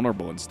we're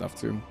vulnerable and stuff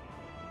too.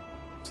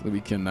 So that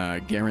we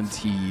can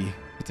guarantee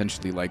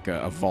potentially like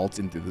a vault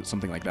into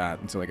something like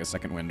that, into like a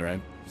second wind, right?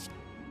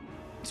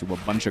 So a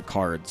bunch of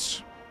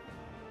cards.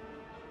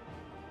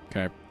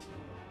 Okay.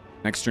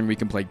 Next turn we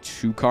can play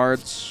 2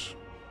 cards.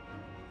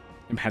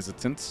 I'm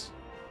hesitant.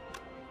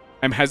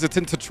 I'm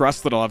hesitant to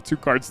trust that I'll have 2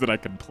 cards that I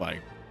can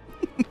play.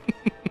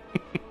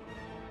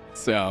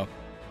 So,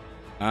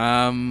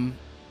 that's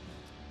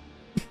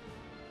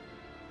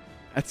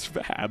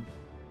bad.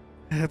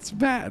 That's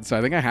bad. So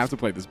I think I have to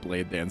play this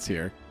Blade Dance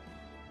here.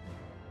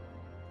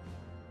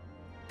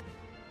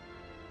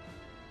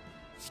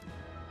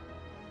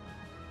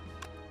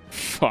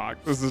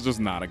 Fuck. This is just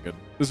not a good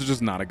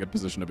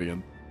position to be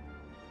in.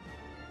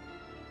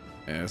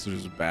 Yeah, this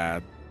is just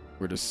bad.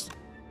 We're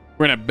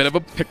in a bit of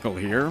a pickle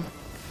here.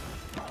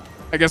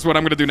 I guess what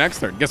I'm gonna do next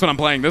turn. Guess what I'm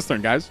playing this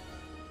turn, guys?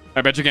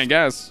 I bet you can't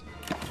guess.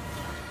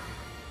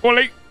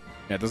 Holy.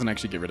 Yeah, it doesn't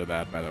actually get rid of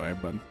that, by the way,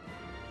 but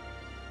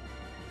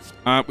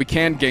we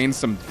can gain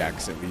some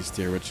decks at least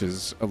here, which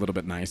is a little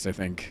bit nice, I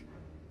think.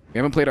 We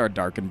haven't played our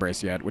Dark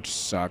Embrace yet, which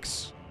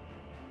sucks.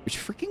 Which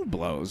freaking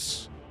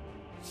blows.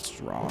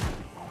 Straw.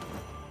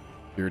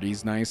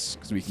 Purity's nice,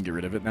 because we can get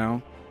rid of it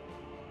now.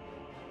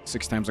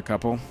 6 times a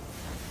couple.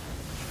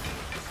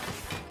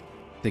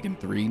 Taking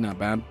 3, not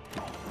bad.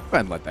 Go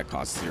ahead and let that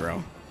cost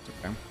 0. It's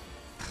okay.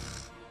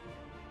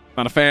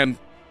 Not a fan.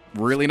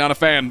 Really not a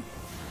fan.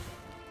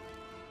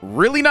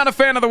 Really not a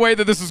fan of the way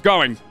that this is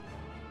going.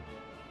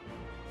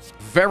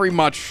 Very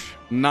much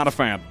not a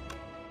fan.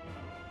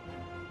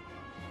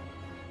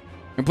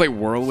 I can play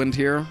Whirlwind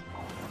here.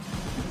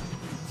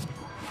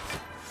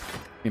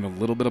 Need a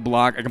little bit of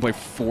block. I can play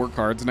 4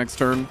 cards next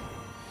turn.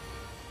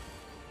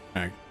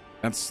 Okay.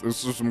 This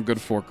is some good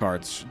 4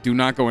 cards. Do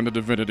not go into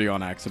Divinity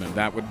on accident.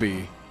 That would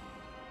be,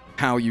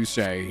 how you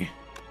say,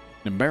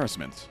 an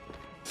embarrassment.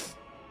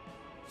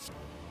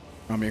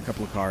 Draw me a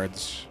couple of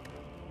cards.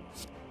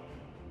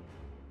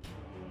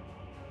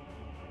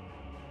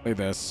 Play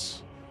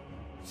this.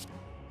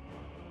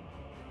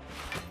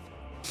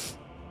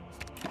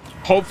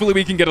 Hopefully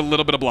we can get a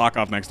little bit of block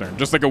off next turn.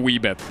 Just like a wee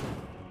bit.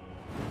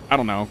 I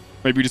don't know.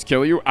 Maybe we just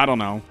kill you? I don't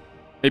know.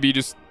 Maybe you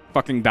just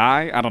fucking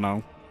die? I don't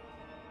know.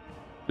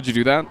 Did you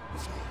do that?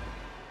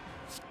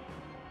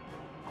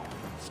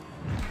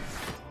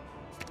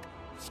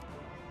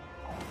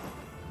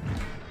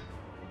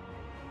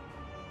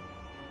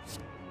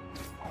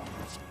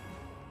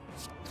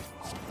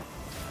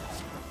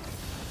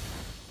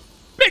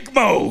 Big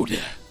mode!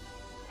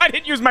 I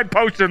didn't use my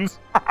potions.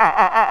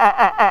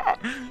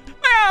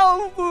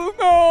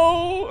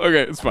 No.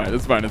 Okay, it's fine.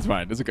 It's fine. It's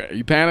fine. It's okay.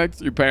 You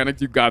panicked. You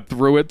panicked. You got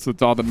through it.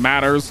 That's all that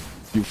matters.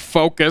 You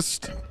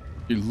focused.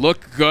 You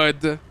look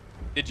good.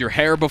 Did your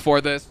hair before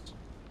this.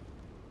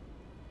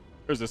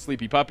 There's a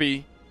sleepy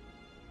puppy.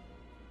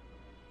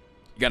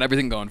 You got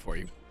everything going for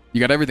you. You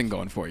got everything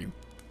going for you.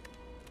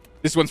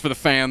 This one's for the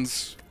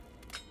fans.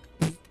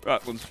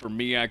 That one's for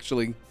me,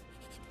 actually.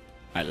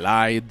 I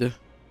lied.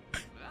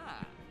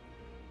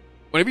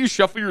 Whenever you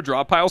shuffle your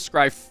draw pile,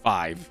 scry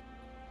 5.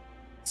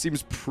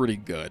 Seems pretty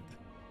good.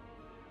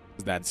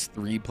 That's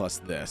 3 plus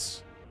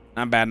this.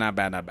 Not bad, not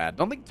bad, not bad.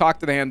 Don't think Talk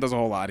to the Hand does a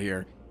whole lot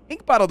here.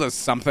 Ink Bottle does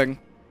something.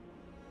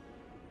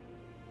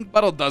 Ink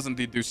Bottle does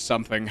indeed do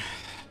something.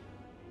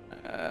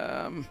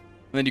 And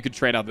then you could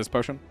trade out this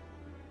potion.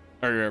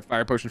 Or your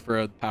fire potion for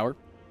a power.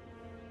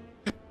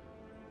 Could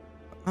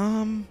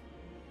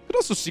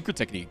also Secret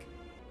Technique.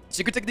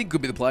 Secret Technique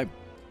could be the play.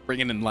 Bring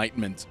in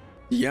Enlightenment.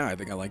 Yeah, I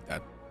think I like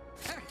that.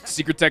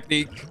 Secret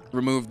Technique.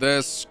 Remove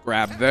this.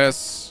 Grab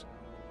this.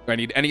 Do I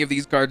need any of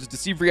these cards?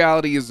 Deceive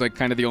Reality is like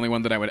kind of the only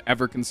one that I would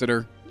ever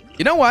consider.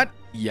 You know what?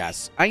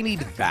 Yes, I need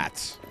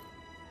that.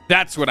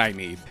 That's what I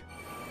need.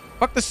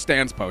 Fuck the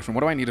Stance Potion.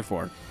 What do I need it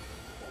for?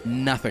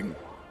 Nothing.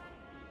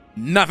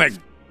 Nothing.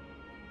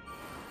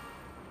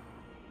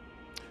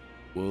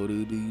 What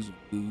do these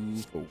do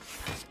for?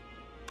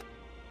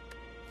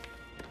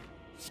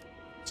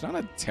 It's not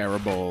a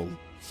terrible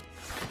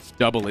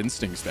double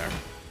instincts there.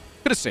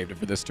 Could have saved it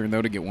for this turn,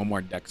 though, to get one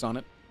more dex on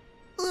it.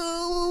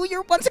 Ooh,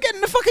 you're once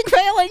again fucking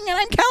failing, and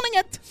I'm counting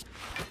it.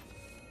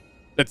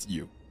 That's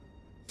you.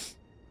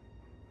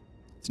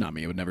 It's not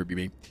me. It would never be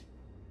me.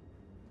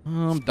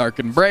 Dark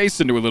Embrace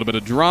into a little bit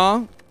of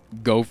draw.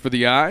 Go for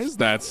the eyes.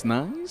 That's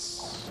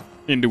nice.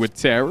 Into a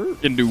terror.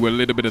 Into a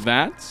little bit of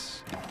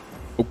that.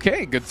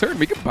 Okay, good turn.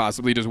 We could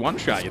possibly just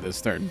one-shot you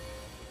this turn.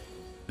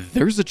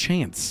 There's a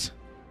chance.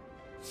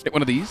 Hit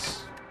one of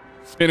these.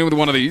 Hit it with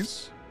one of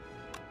these.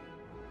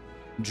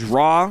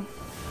 Draw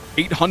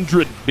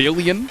 800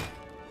 billion.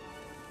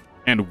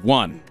 And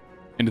one.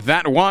 And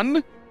that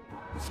one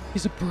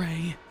is a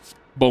Bray.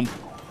 Boom.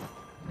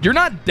 You're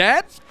not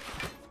dead?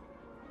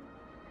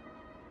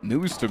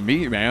 News to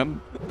me,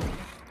 man.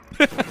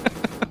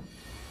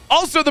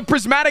 Also, the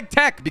prismatic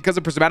tech. Because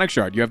of prismatic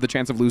shard, you have the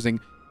chance of losing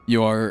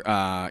your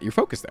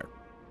focus there.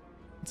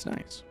 It's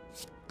nice.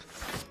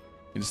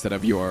 Instead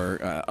of your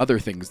other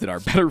things that are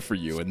better for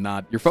you and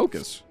not your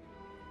focus.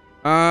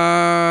 We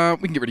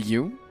can get rid of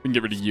you. We can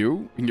get rid of you.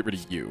 We can get rid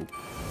of you.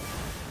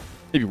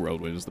 Maybe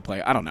Whirlwind is the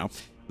play. I don't know.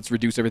 Let's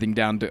reduce everything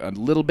down to a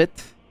little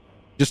bit.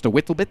 Just a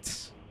whittle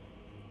bit.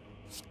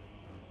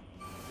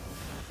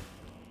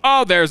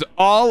 Oh, there's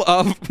all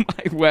of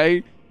my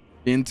way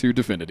into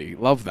Divinity.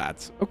 Love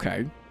that.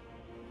 Okay.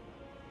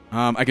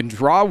 I can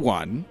draw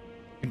one.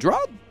 I can draw...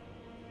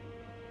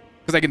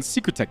 Because I can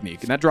Secret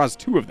Technique, and that draws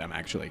two of them,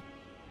 actually.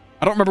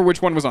 I don't remember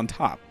which one was on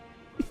top.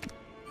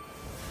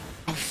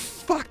 Oh,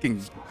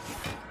 fucking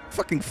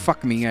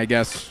fuck me, I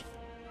guess.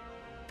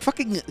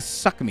 Fucking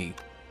suck me.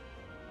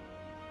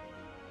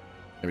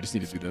 Yeah, we just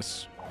need to do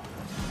this.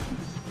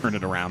 Turn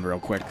it around real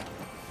quick.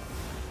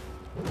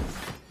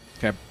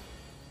 Okay.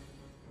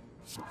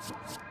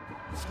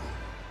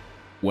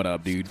 What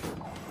up, dude?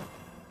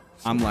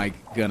 I'm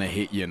like gonna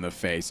hit you in the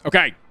face.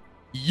 Okay.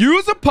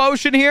 Use a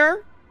potion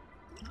here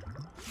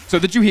so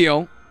that you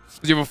heal.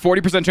 Because you have a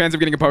 40% chance of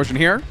getting a potion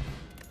here.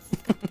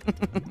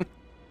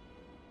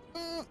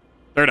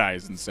 Third eye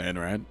is insane,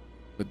 right?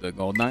 With the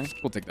gold eye.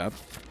 We'll take that.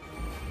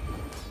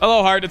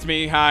 Hello, Heart. It's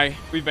me. Hi.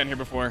 We've been here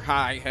before.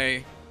 Hi.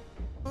 Hey.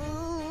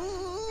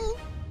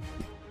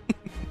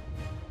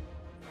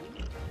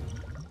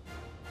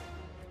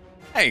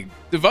 Hey,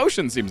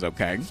 Devotion seems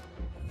okay.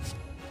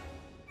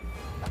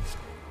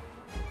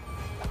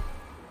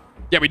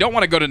 Yeah, we don't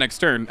want to go to next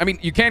turn. I mean,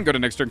 you can go to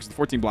next turn because the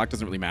 14 block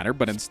doesn't really matter.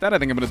 But instead, I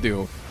think I'm going to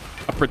do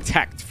a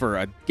Protect for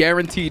a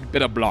guaranteed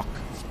bit of block.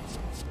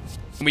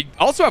 And we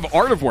also have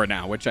Art of War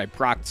now, which I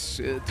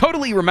procced,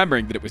 totally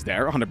remembering that it was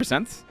there,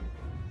 100%.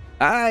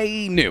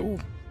 I knew.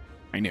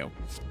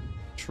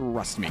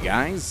 Trust me,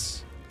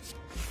 guys.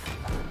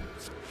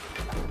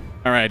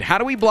 All right, how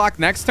do we block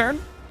next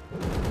turn?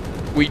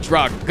 We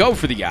draw Go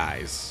for the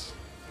eyes.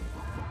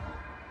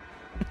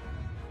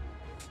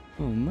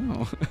 Oh,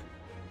 no.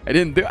 I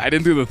didn't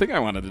do the thing I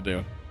wanted to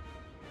do.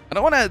 I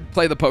don't want to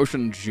play the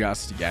potion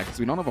just yet because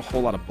we don't have a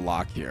whole lot of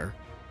block here.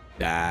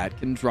 That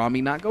can draw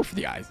me not Go for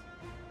the eyes.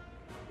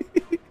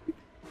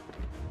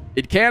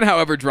 It can,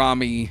 however, draw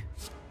me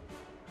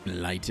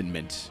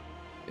Enlightenment.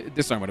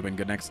 This time would have been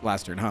good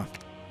last turn, huh?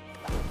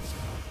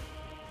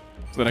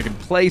 So that I can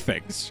play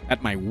things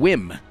at my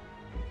whim.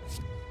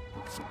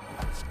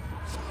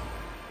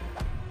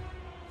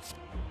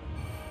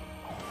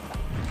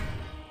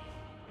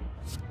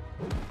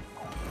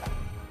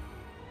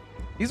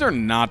 These are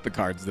not the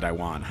cards that I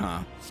want, huh?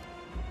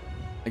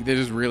 Like, they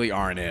just really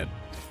aren't it.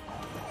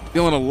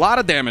 Dealing a lot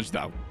of damage,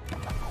 though.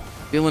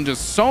 Dealing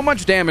just so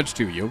much damage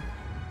to you.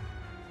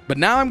 But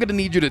now I'm going to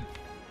need you to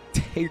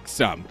take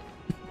some.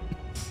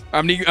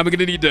 I'm going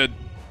to need to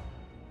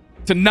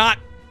not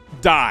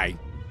die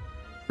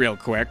real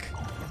quick.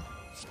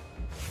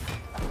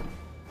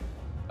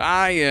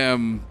 I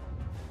am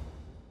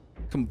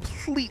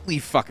completely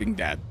fucking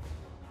dead.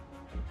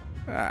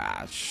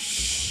 Ah,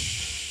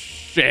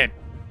 shit.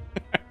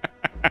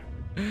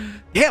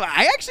 Damn,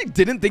 I actually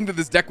didn't think that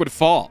this deck would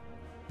fall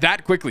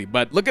that quickly,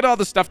 but look at all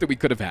the stuff that we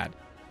could have had.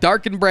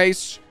 Dark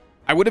Embrace.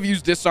 I would have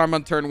used Disarm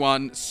on turn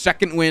 1.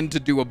 Second Wind to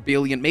do a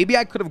billion. Maybe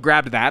I could have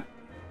grabbed that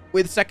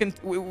with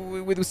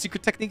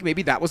Secret Technique.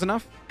 Maybe that was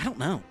enough. I don't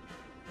know.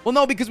 Well,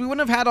 no, because we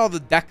wouldn't have had all the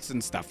decks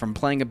and stuff from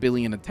playing a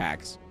billion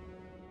attacks.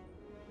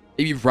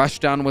 Maybe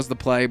Rushdown was the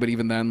play, but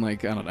even then,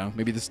 like, I don't know.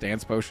 Maybe the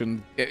Stance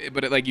Potion.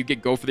 Like, you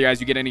get Go for the Eyes,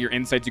 you get any of your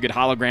insights, you get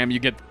Hologram, you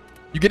get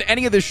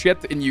any of this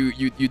shit, and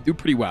you do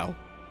pretty well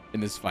in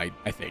this fight,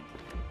 I think.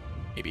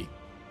 Maybe.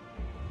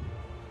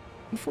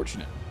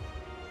 Unfortunate.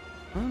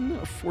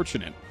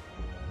 Unfortunate.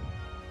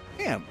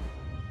 Damn.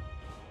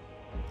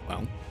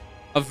 Well,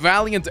 a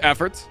valiant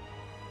effort.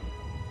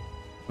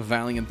 A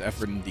valiant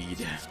effort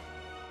indeed.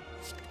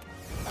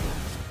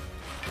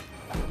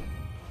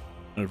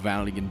 A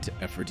valiant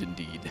effort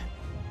indeed.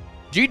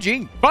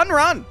 GG. Fun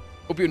run.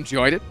 Hope you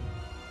enjoyed it.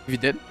 If you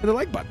did, hit the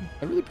like button.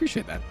 I really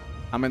appreciate that.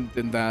 Comment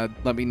and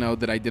let me know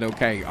that I did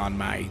okay on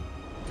my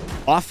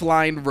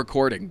offline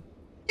recording.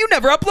 You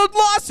never upload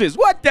losses.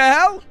 What the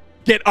hell?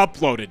 Get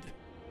uploaded.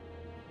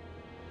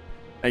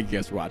 Thank you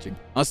guys for watching.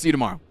 I'll see you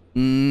tomorrow.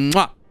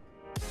 Mwah.